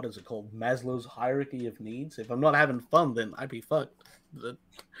what is it called? Maslow's hierarchy of needs. If I'm not having fun, then I'd be fucked. But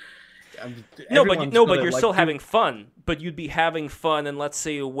you're still having fun. But you'd be having fun in, let's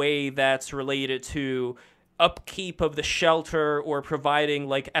say, a way that's related to upkeep of the shelter, or providing,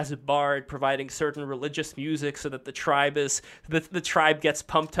 like, as a bard, providing certain religious music so that the tribe gets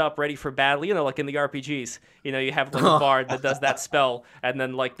pumped up, ready for battle. You know, like in the RPGs, you know, you have like a bard that does that spell, and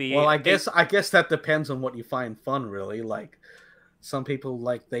then like the well, I guess that depends on what you find fun, really. Like some people,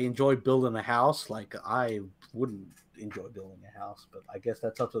 like, they enjoy building a house. Like I wouldn't enjoy building a house, but I guess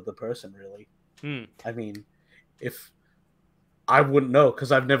that's up to the person, really. I mean, if I wouldn't know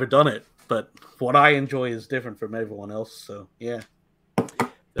because I've never done it, but what I enjoy is different from everyone else. So yeah,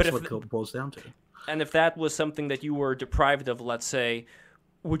 that's what it boils down to. And if that was something that you were deprived of, let's say,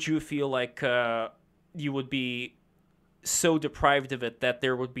 would you feel like you would be so deprived of it that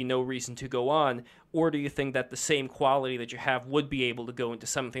there would be no reason to go on? Or do you think that the same quality that you have would be able to go into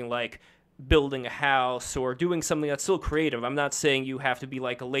something like building a house or doing something that's still creative? I'm not saying you have to be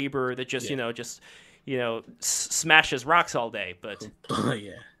like a laborer that just, smashes rocks all day, but...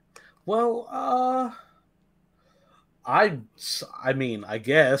 yeah. Well, I mean, I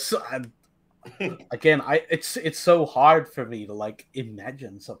guess it's so hard for me to like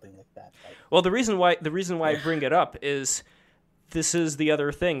imagine something like that. Well, the reason why I bring it up is this is the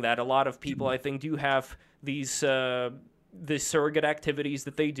other thing that a lot of people, I think, do have these the surrogate activities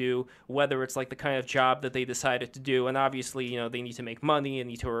that they do, whether it's like the kind of job that they decided to do, and obviously, you know, they need to make money and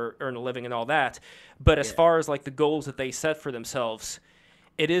need to earn a living and all that. But as far as like the goals that they set for themselves,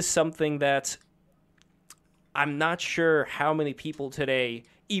 it is something that I'm not sure how many people today,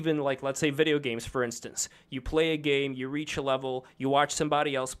 even like, let's say video games, for instance, you play a game, you reach a level, you watch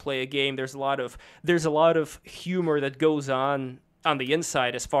somebody else play a game. There's a lot of humor that goes on the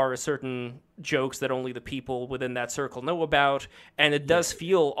inside as far as certain jokes that only the people within that circle know about. And it does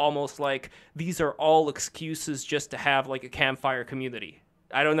feel almost like these are all excuses just to have like a campfire community.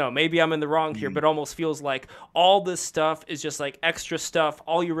 I don't know, maybe I'm in the wrong here, but it almost feels like all this stuff is just like extra stuff.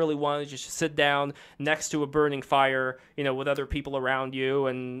 All you really want is just to sit down next to a burning fire, you know, with other people around you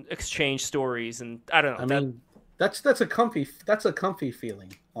and exchange stories. And I don't know. I mean, that's a comfy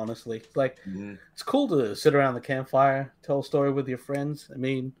feeling, honestly. Like, it's cool to sit around the campfire, tell a story with your friends. I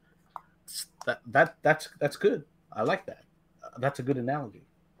mean, that's good. I like that. That's a good analogy.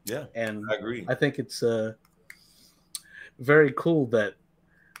 Yeah, and I agree. I think it's very cool that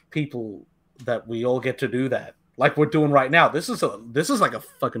we all get to do that, like we're doing right now. This is like a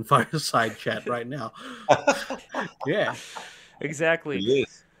fucking fireside chat right now. Yeah, exactly. It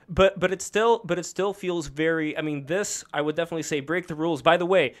is. But it still feels very, I mean, this, I would definitely say, break the rules. By the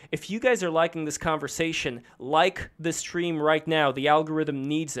way, if you guys are liking this conversation, like the stream right now. The algorithm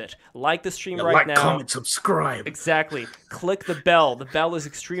needs it. Like the stream right now. Comment, subscribe. Exactly. Click the bell. The bell is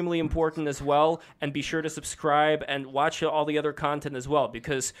extremely important as well. And be sure to subscribe and watch all the other content as well.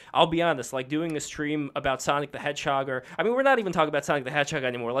 Because I'll be honest, like doing a stream about Sonic the Hedgehog, we're not even talking about Sonic the Hedgehog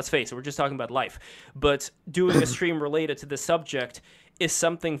anymore. Let's face it, we're just talking about life. But doing a stream related to this subject is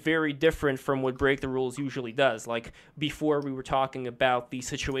something very different from what Break the Rules usually does. Like, before we were talking about the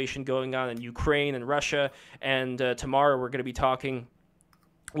situation going on in Ukraine and Russia, and tomorrow we're going to be talking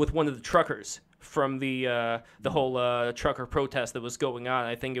with one of the truckers from the whole trucker protest that was going on.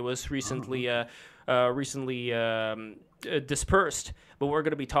 I think it was recently dispersed, but we're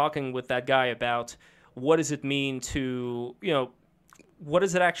going to be talking with that guy about what does it mean to, you know, what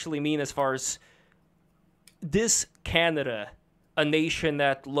does it actually mean as far as this Canada, a nation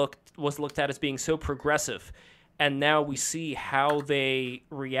that was looked at as being so progressive, and now we see how they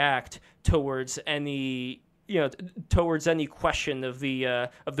react towards any question of the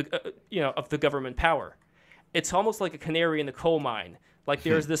government power. It's almost like a canary in the coal mine. Like,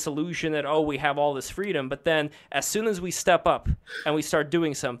 there's this illusion that, we have all this freedom, but then as soon as we step up and we start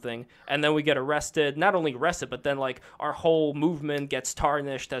doing something, and then we get arrested, not only arrested, but then, like, our whole movement gets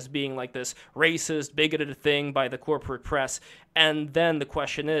tarnished as being, like, this racist, bigoted thing by the corporate press. And then the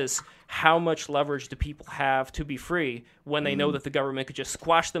question is, how much leverage do people have to be free when they know that the government could just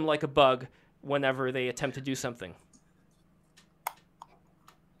squash them like a bug whenever they attempt to do something?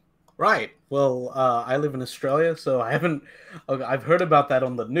 Right. Well, I live in Australia, so I've heard about that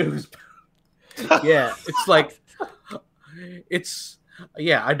on the news. Yeah, it's like,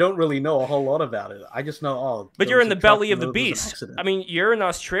 I don't really know a whole lot about it. I just know, but you're in the belly of the beast. I mean, you're in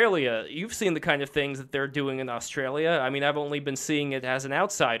Australia. You've seen the kind of things that they're doing in Australia. I mean, I've only been seeing it as an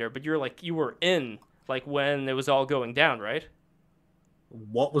outsider, but you were in, like, when it was all going down, right?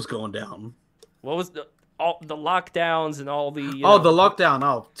 What was going down? What was all the lockdowns and all the the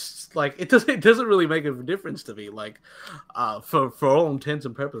lockdown. Like, it doesn't really make a difference to me. Like, for all intents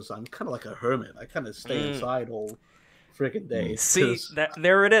and purposes, I'm kind of like a hermit. I kind of stay inside freaking day. See,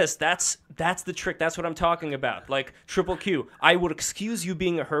 there it is. That's the trick. That's what I'm talking about. Like Triple Q, I would excuse you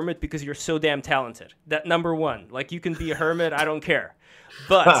being a hermit because you're so damn talented. That number one. Like you can be a hermit, I don't care.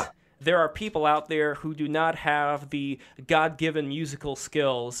 But there are people out there who do not have the God-given musical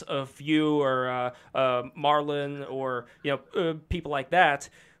skills of you or Marlon or people like that,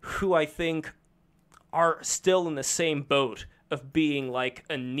 who I think are still in the same boat of being like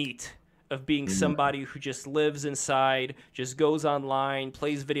a NEET, of being somebody who just lives inside, just goes online,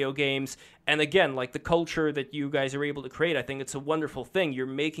 plays video games. And again, like the culture that you guys are able to create, I think it's a wonderful thing. You're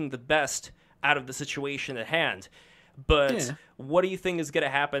making the best out of the situation at hand. But what do you think is going to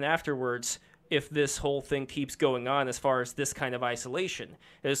happen afterwards if this whole thing keeps going on as far as this kind of isolation?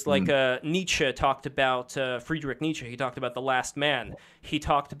 It's like Nietzsche talked about, Friedrich Nietzsche, he talked about the last man. He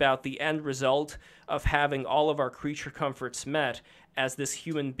talked about the end result of having all of our creature comforts met as this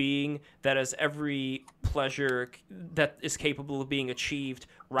human being that has every pleasure that is capable of being achieved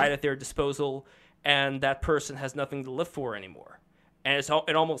right at their disposal, and that person has nothing to live for anymore. And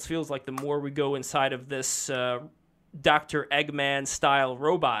it almost feels like the more we go inside of this Dr. Eggman-style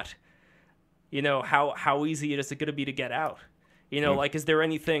robot, how easy is it going to be to get out? Like, is there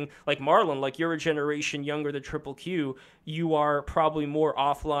anything, like Marlon, like you're a generation younger than Triple Q, you are probably more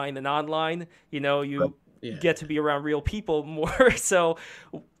offline than online, you get to be around real people more. So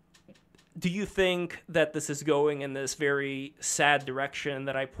do you think that this is going in this very sad direction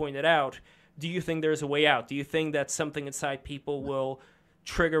that I pointed out? Do you think there's a way out? Do you think that something inside people will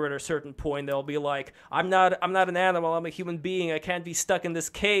trigger at a certain point? They'll be like, I'm not an animal, I'm a human being. I can't be stuck in this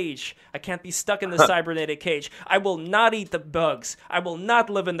cage. I can't be stuck in this cybernetic cage. I will not eat the bugs. I will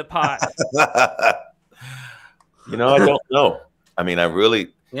not live in the pot. I don't know. I mean, I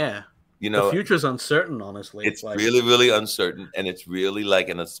really, the future's uncertain, honestly. It's like, really, really uncertain. And it's really like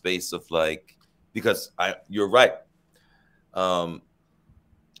in a space of like, because you're right.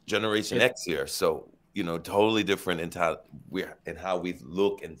 Generation X here. So, totally different in how we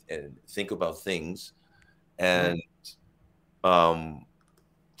look and think about things, and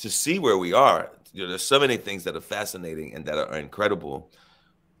to see where we are. There's so many things that are fascinating and that are incredible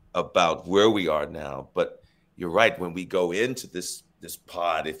about where we are now. But you're right. When we go into this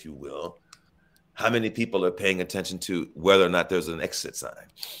pod, if you will, how many people are paying attention to whether or not there's an exit sign?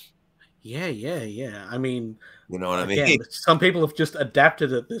 Yeah. I mean, you know what I mean? Some people have just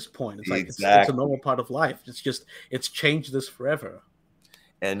adapted at this point. It's like it's a normal part of life. It's changed this forever.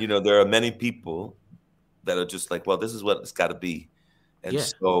 And there are many people that are just like, well, this is what it's got to be. And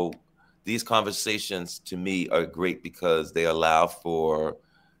so these conversations to me are great because they allow for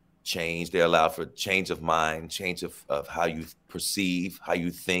change. They allow for change of mind, change of how you perceive, how you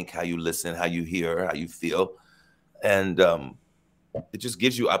think, how you listen, how you hear, how you feel. And it just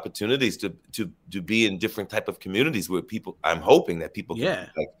gives you opportunities to be in different type of communities where people, I'm hoping that people can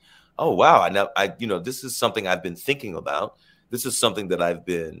be like, oh, wow, this is something I've been thinking about. This is something that I've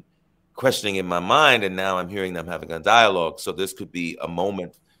been questioning in my mind. And now I'm hearing them having a dialogue. So this could be a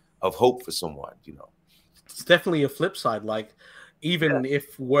moment of hope for someone, It's definitely a flip side. Like, even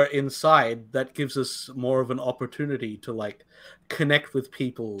if we're inside, that gives us more of an opportunity to like connect with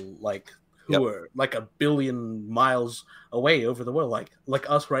people like who are like 1 billion miles away over the world, like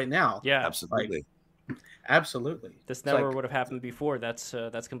us right now. Yeah, absolutely. Absolutely. This never would have happened before. That's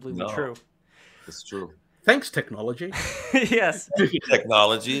completely true. It's true. Thanks, technology. Yes.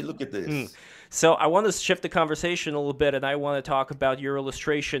 Technology. Look at this. So I want to shift the conversation a little bit, and I want to talk about your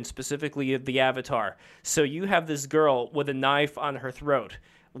illustration, specifically of the Avatar. So you have this girl with a knife on her throat.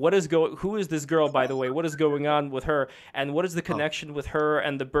 Who is this girl, by the way? What is going on with her? And what is the connection with her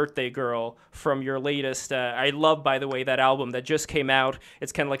and the birthday girl from your latest? I love, by the way, that album that just came out.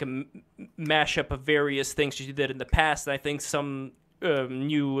 It's kind of like a mashup of various things you did in the past. And I think some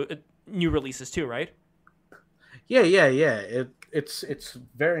new releases too, right? Yeah. It's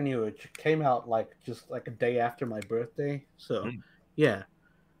very new. It came out just a day after my birthday. So yeah,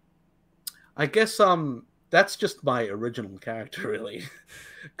 I guess that's just my original character, really.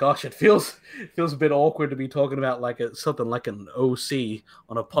 Gosh, it feels a bit awkward to be talking about something like an OC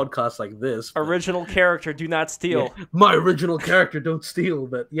on a podcast like this. Original character, do not steal. Yeah, my original character, don't steal.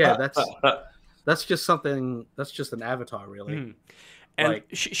 But yeah, that's just something. That's just an avatar, really. And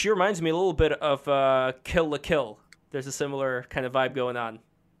she reminds me a little bit of Kill la Kill. There's a similar kind of vibe going on.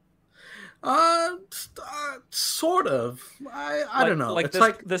 Sort of. I don't know. It's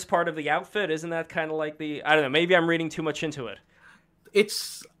this part of the outfit, isn't that kind of like the? I don't know. Maybe I'm reading too much into it.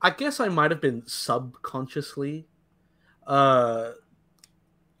 I guess I might have been subconsciously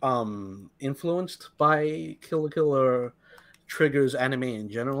influenced by Kill la Kill or Trigger's anime in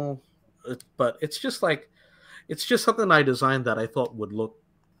general, but it's just it's just something I designed that I thought would look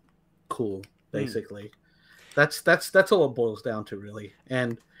cool. Basically, that's all it boils down to, really.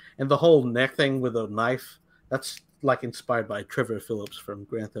 And the whole neck thing with a knife, that's like inspired by Trevor Phillips from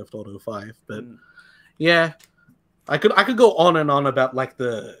Grand Theft Auto 5. But yeah, I could go on and on about like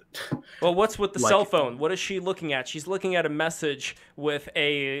the. Well, what's with the cell phone? What is she looking at? She's looking at a message with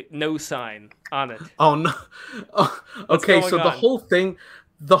a no sign on it. Oh no! Oh, okay, so the whole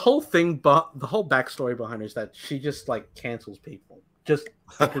backstory behind her is that she just like cancels people just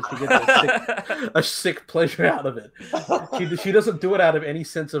because she gets a sick pleasure out of it. She doesn't do it out of any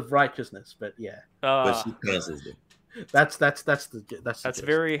sense of righteousness, but yeah. But she cancels it. That's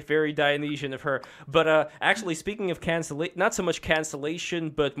very, very Dionysian of her. But actually, speaking of cancellation, not so much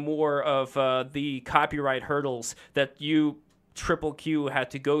cancellation, but more of the copyright hurdles that you, Triple Q, had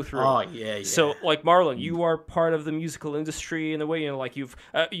to go through. Oh yeah. So, like Marlon, you are part of the musical industry in a way. You know, like you've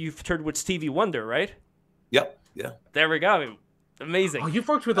toured with Stevie Wonder, right? Yep. Yeah. There we go. I mean, amazing. Oh, you've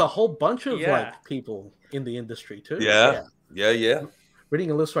worked with a whole bunch of like people in the industry too. Yeah.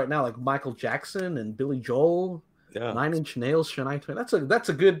 Reading a list right now, like Michael Jackson and Billy Joel. Yeah. 9 Inch Nails, Shania Twain. That's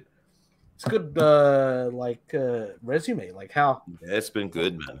a good, resume. Like how? Yeah, it's been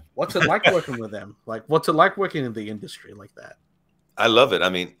good, man. What's it like working with them? Like, what's it like working in the industry like that? I love it. I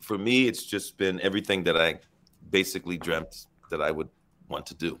mean, for me, it's just been everything that I basically dreamt that I would want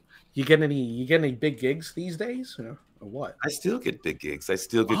to do. You get any big gigs these days, or what? I still get big gigs. I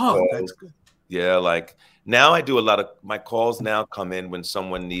still get calls. That's good. Yeah, like now I do a lot of my calls now come in when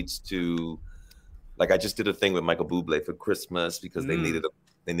someone needs to. Like I just did a thing with Michael Bublé for Christmas because they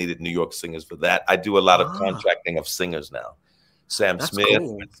needed New York singers for that. I do a lot of contracting of singers now. Sam Smith,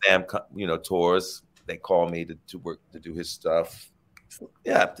 cool. When Sam, tours, they call me to work to do his stuff.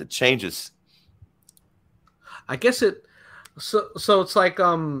 Yeah, it changes. I guess it. So it's like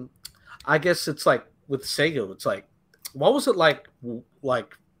I guess it's like with Sega. It's like, what was it like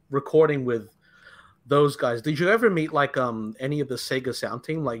recording with those guys? Did you ever meet like any of the Sega sound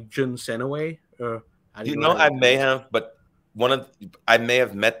team, like Jun Senoway? I may have, but I may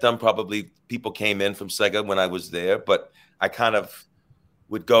have met them. Probably people came in from Sega when I was there, but I kind of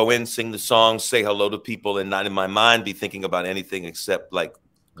would go in, sing the songs, say hello to people, and not in my mind be thinking about anything except like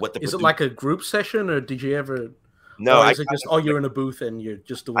what the. Is it like a group session, or did you ever? No, is it just you're in a booth and you're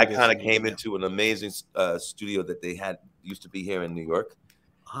just doing? I kind of came into an amazing studio that they used to be here in New York,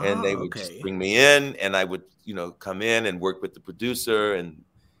 and they would just bring me in, and I would come in and work with the producer and.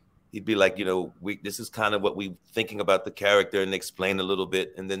 He'd be like, this is kind of what we thinking about the character and explain a little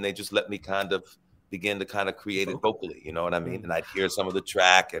bit. And then they just let me kind of begin to kind of create it vocally. You know what I mean? And I'd hear some of the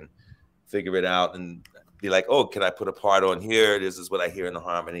track and figure it out and be like, oh, can I put a part on here? This is what I hear in the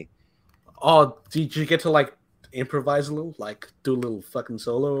harmony. Oh, did you get to like improvise a little, like do a little fucking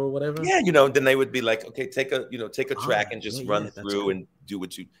solo or whatever? Yeah. Then they would be like, okay, take a track and just run through and do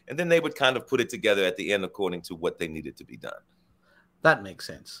what you, and then they would kind of put it together at the end according to what they needed to be done. That makes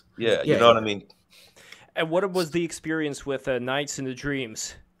sense. Yeah, you know what I mean? And what was the experience with Nights in the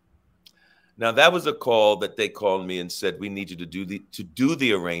Dreams? Now, that was a call that they called me and said, we need you to do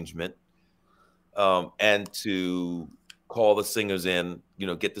the arrangement and to call the singers in,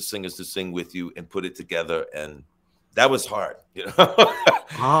 get the singers to sing with you and put it together. And that was hard,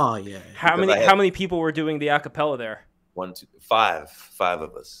 Oh, yeah. How many people were doing the a cappella there? 1, 2, 5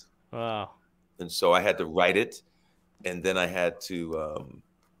 of us. Wow. And so I had to write it. And then I had to,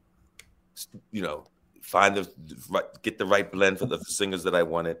 get the right blend for the singers that I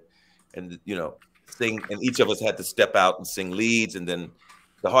wanted, and sing. And each of us had to step out and sing leads, and then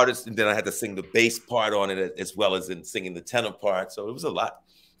and then I had to sing the bass part on it as well as in singing the tenor part. So it was a lot.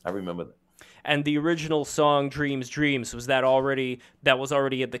 I remember that. And the original song "Dreams, Dreams" was that already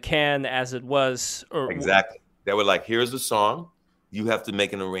at the can as it was? Or... Exactly. They were like, "Here's the song. You have to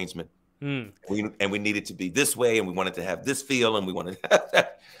make an arrangement." We need it to be this way, and we wanted to have this feel, and we wanted to have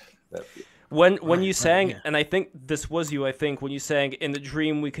that feel. When you sang, and I think this was you, when you sang "In the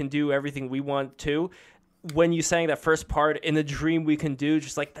Dream We Can Do Everything We Want To," when you sang that first part, "In the Dream We Can Do,"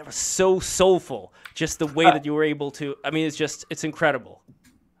 just like that was so soulful. Just the way that you were able to. I mean, it's incredible.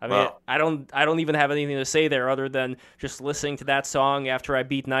 I mean, wow. I don't even have anything to say there other than just listening to that song after I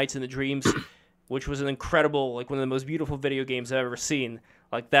beat Nights in the Dreams, which was an incredible, like one of the most beautiful video games I've ever seen.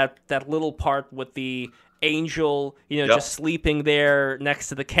 Like that little part with the angel, just sleeping there next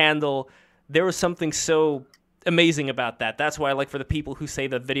to the candle. There was something so amazing about that. That's why, like, for the people who say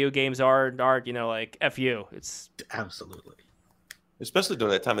that video games are like F you. It's absolutely. Especially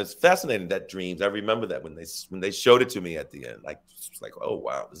during that time, it's fascinating, that Dreams. I remember that when they showed it to me at the end, like, it's like, oh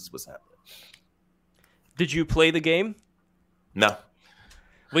wow, this is what's happening. Did you play the game? No.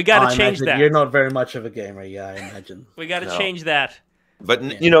 We got to I change imagine that. You're not very much of a gamer, yeah, I imagine. We got to No. change that. But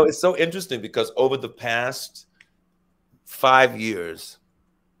Yeah. you know, it's so interesting because over the past 5 years,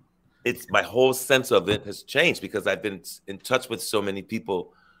 it's my whole sense of it has changed because I've been in touch with so many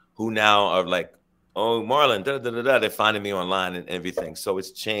people who now are like, "Oh, Marlon, da da da da." They're finding me online and everything. So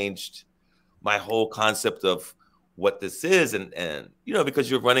it's changed my whole concept of what this is, and you know,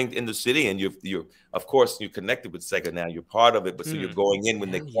 because you're running in the city and you're of course you're connected with Sega now. You're part of it, but so you're going in when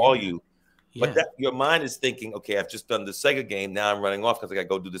they call you. Yeah. But that, your mind is thinking, okay, I've just done the Sega game. Now I'm running off because I got to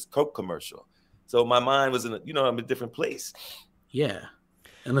go do this Coke commercial. So my mind was in, I'm in a different place. Yeah,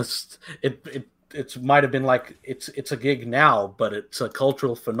 and it might have been like it's a gig now, but it's a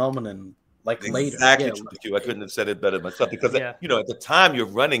cultural phenomenon like later. Exactly. Yeah, Thank you. I couldn't have said it better myself because Yeah. you know, at the time you're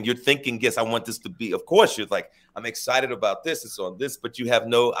running, you're thinking, yes, I want this to be. Of course, you're like, I'm excited about this. It's on this, but you have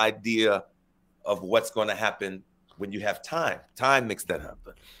no idea of what's going to happen when you have time. Time makes that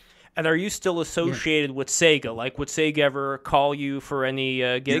happen. And are you still associated with Sega? Like, would Sega ever call you for any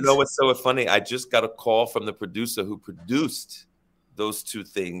gigs? You know what's so funny? I just got a call from the producer who produced those two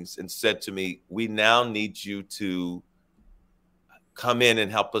things and said to me, "We now need you to come in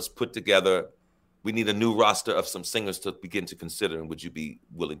and help us put together. We need a new roster of some singers to begin to consider. And would you be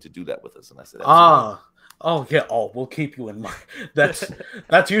willing to do that with us?" And I said, "Absolutely." Oh yeah. Oh, we'll keep you in mind.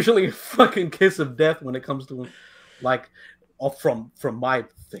 That's usually a fucking kiss of death when it comes to like, from my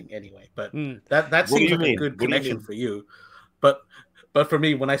thing anyway. But that What do seems you like mean? a good What do you connection mean? for you. But for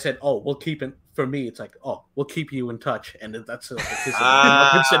me, when I said, "Oh, we'll keep it," for me, it's like, "Oh, we'll keep you in touch," and that's like a kiss of death. I'm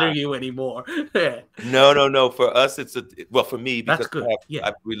not considering you anymore. Yeah. No. For us, it's for me because That's good. I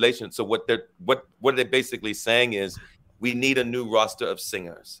have relations. So what they're basically saying is, we need a new roster of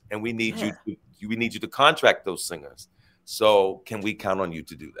singers, and we need you to contract those singers. So can we count on you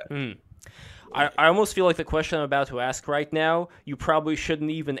to do that? I almost feel like the question I'm about to ask right now, you probably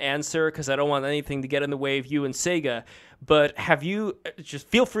shouldn't even answer because I don't want anything to get in the way of you and Sega. But have you, just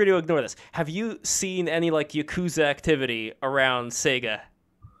feel free to ignore this, have you seen any like Yakuza activity around Sega?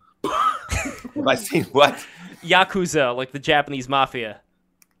 Have I seen what? Yakuza, like the Japanese mafia.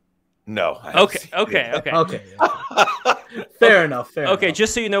 No. I haven't Okay. seen it. Fair enough. Okay,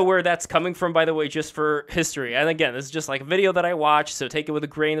 just so you know where that's coming from, by the way, just for history. And again, this is just like a video that I watched, so take it with a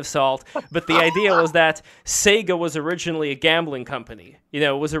grain of salt. But the idea was that Sega was originally a gambling company. You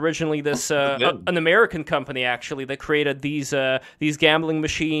know, it was originally this an American company actually that created these gambling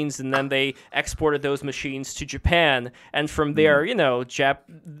machines, and then they exported those machines to Japan. And from there, you know,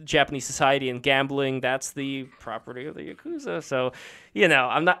 Japanese society and gambling, that's the property of the Yakuza. So, you know,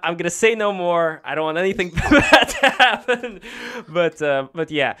 I'm gonna say no more. I don't want anything bad to happen. But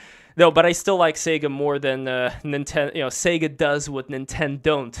yeah. No, but I still like Sega more than Nintendo. You know, Sega does what Nintendo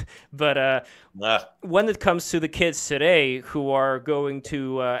don't. But when it comes to the kids today who are going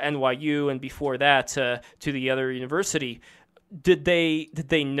to NYU and before that to the other university, did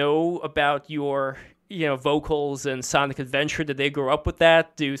they know about your vocals and Sonic Adventure? Did they grow up with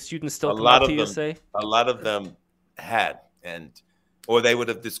that? Do students still come up to you and say? A lot of them had, or they would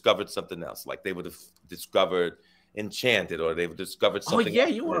have discovered something else. Like they would have discovered Enchanted, or they've discovered something. Oh yeah,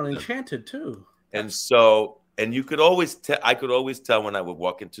 else you were on Enchanted too. And so, and you could always tell. I could always tell when I would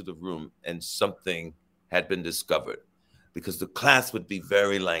walk into the room and something had been discovered, because the class would be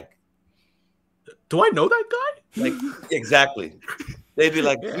very like, "Do I know that guy?" Like exactly. They'd be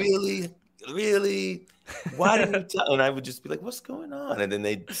like, really? Why didn't you tell? And I would just be like, "What's going on?" And then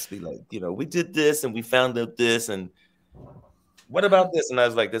they'd just be like, "We did this and we found out this, and what about this?" And I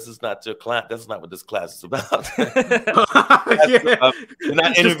was like, "This is not your class. That's not what this class is about." Just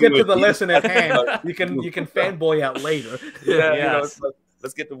get to the lesson at hand. You can fanboy out later.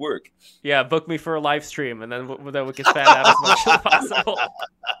 Let's get to work. Yeah, book me for a live stream, and then we can fan out as much as possible.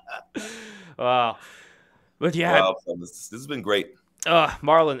 Wow, but yeah, wow, this has been great.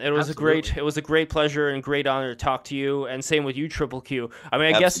 Marlon, it was a great pleasure and great honor to talk to you, and same with you, Triple Q. I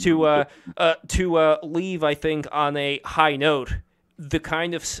mean, I guess to leave, I think, on a high note, the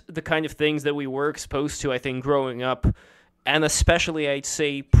kind of things that we were exposed to, I think, growing up, and especially I'd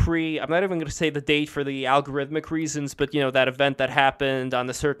say I'm not even going to say the date for the algorithmic reasons, but that event that happened on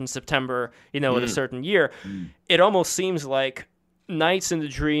a certain September, in a certain year, it almost seems like nights in the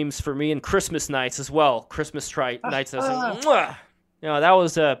dreams for me, and Christmas nights as well. Christmas nights, I was like, mwah! That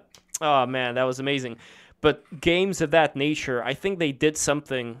was oh man, that was amazing. But games of that nature, I think they did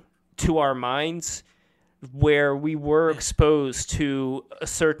something to our minds where we were exposed to a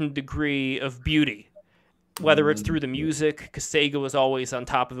certain degree of beauty. whether it's through the music, because Sega was always on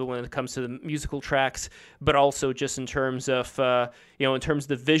top of it when it comes to the musical tracks, but also just in terms of, in terms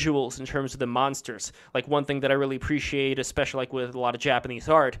of the visuals, in terms of the monsters. Like one thing that I really appreciate, especially like with a lot of Japanese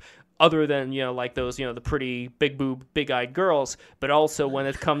art, other than, like those, the pretty big boob, big eyed girls, but also when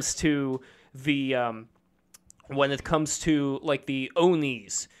it comes to the, like the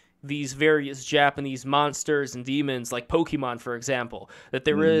Onis, these various Japanese monsters and demons, like Pokemon, for example, that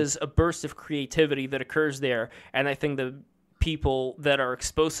there is a burst of creativity that occurs there. And I think the people that are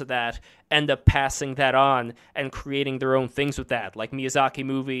exposed to that end up passing that on and creating their own things with that, like Miyazaki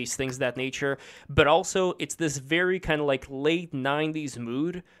movies, things of that nature. But also, it's this very kind of like late 90s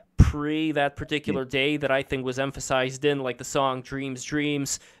mood pre that particular day that I think was emphasized in like the song Dreams,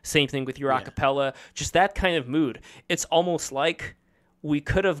 Dreams, same thing with your acapella, just that kind of mood. It's almost like we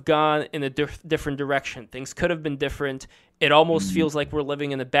could have gone in a different direction. Things could have been different. It almost feels like we're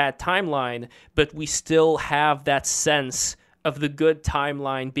living in a bad timeline, but we still have that sense of the good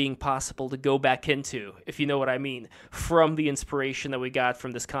timeline being possible to go back into, if you know what I mean, from the inspiration that we got from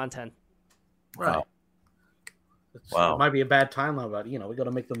this content. Right. Wow. It might be a bad timeline, but we got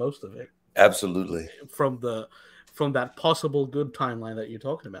to make the most of it. Absolutely. From that possible good timeline that you're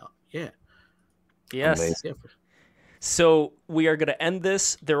talking about. Yeah. Yes. Amazing. Yeah. So we are going to end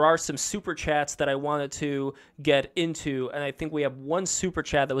this. There are some super chats that I wanted to get into, and I think we have one super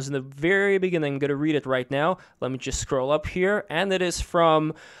chat that was in the very beginning. I'm going to read it right now. Let me just scroll up here, and it is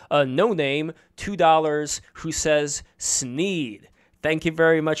from No Name, $2, who says, Sneed. Thank you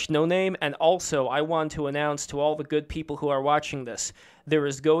very much, No Name. And also, I want to announce to all the good people who are watching this, there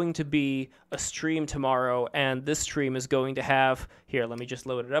is going to be a stream tomorrow, and this stream is going to have... Here, let me just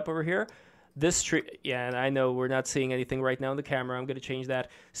load it up over here. This stream, and I know we're not seeing anything right now on the camera. I'm going to change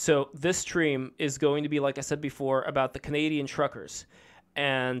that. So this stream is going to be, like I said before, about the Canadian truckers.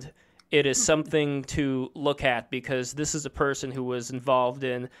 And it is something to look at because this is a person who was involved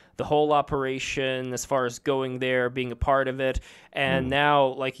in the whole operation as far as going there, being a part of it. And now,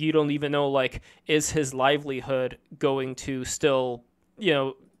 like, you don't even know, like, is his livelihood going to still,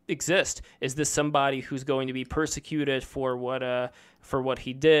 exist? Is this somebody who's going to be persecuted for what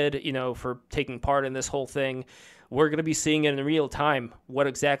he did, for taking part in this whole thing? We're going to be seeing it in real time, what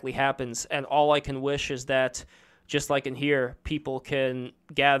exactly happens. And all I can wish is that, just like in here, people can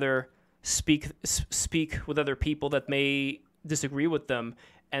gather, speak with other people that may disagree with them,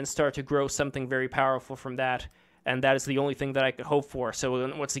 and start to grow something very powerful from that. And that is the only thing that I could hope for.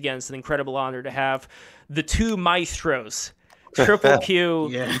 So once again, it's an incredible honor to have the two maestros, Triple Q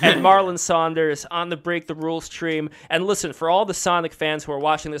and Marlon Saunders, on the Break the Rules stream. And listen, for all the Sonic fans who are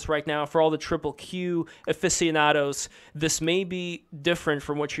watching this right now, for all the Triple Q aficionados, this may be different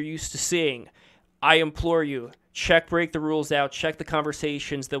from what you're used to seeing. I implore you, check Break the Rules out, check the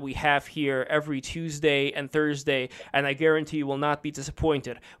conversations that we have here every Tuesday and Thursday, and I guarantee you will not be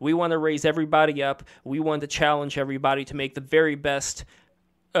disappointed. We want to raise everybody up. We want to challenge everybody to make the very best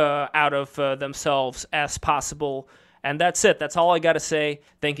out of themselves as possible. And that's it. That's all I got to say.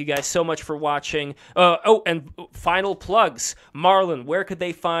 Thank you guys so much for watching. And final plugs. Marlon, where could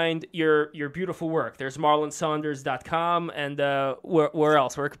they find your beautiful work? There's marlonsaunders.com. And where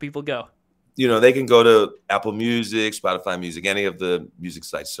else? Where could people go? They can go to Apple Music, Spotify Music, any of the music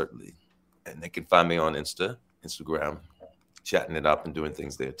sites, certainly. And they can find me on Instagram, chatting it up and doing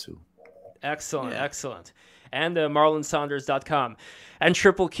things there, too. Excellent, excellent. And marlonsaunders.com. And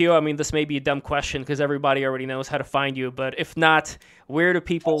Triple Q, I mean, this may be a dumb question because everybody already knows how to find you, but if not, where do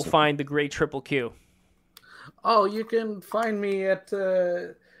people find the great Triple Q? Oh, you can find me at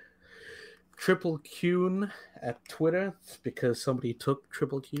Triple Q at Twitter because somebody took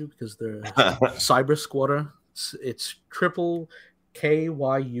Triple Q because they're cyber squatter. It's Triple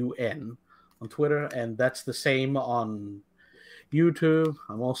KYUN on Twitter, and that's the same on YouTube.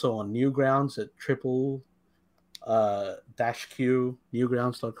 I'm also on Newgrounds at triple -Q,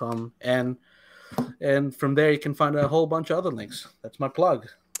 newgrounds.com, and from there you can find a whole bunch of other links. That's my plug.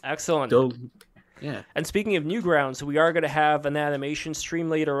 Excellent. Yeah. And speaking of Newgrounds, we are going to have an animation stream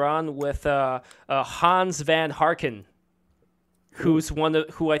later on with Hans Van Harken, who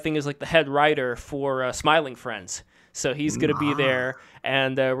I think is like the head writer for Smiling Friends. So he's going to be there,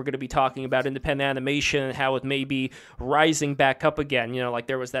 and we're going to be talking about independent animation and how it may be rising back up again. Like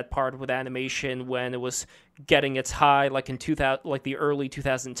there was that part with animation when it was getting its high, like in the early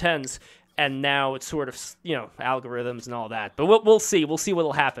 2010s, and now it's sort of algorithms and all that. But we'll see. We'll see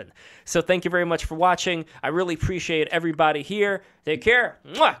what'll happen. So thank you very much for watching. I really appreciate everybody here. Take care.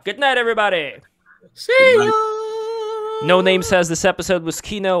 Mwah! Good night, everybody. See ya. No Name says this episode was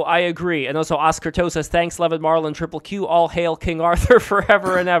Kino. I agree. And also Oscar Toe says, thanks, Levitt Marlin, Triple Q. All hail King Arthur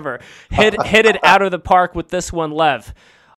forever and ever. Hit it out of the park with this one, Lev.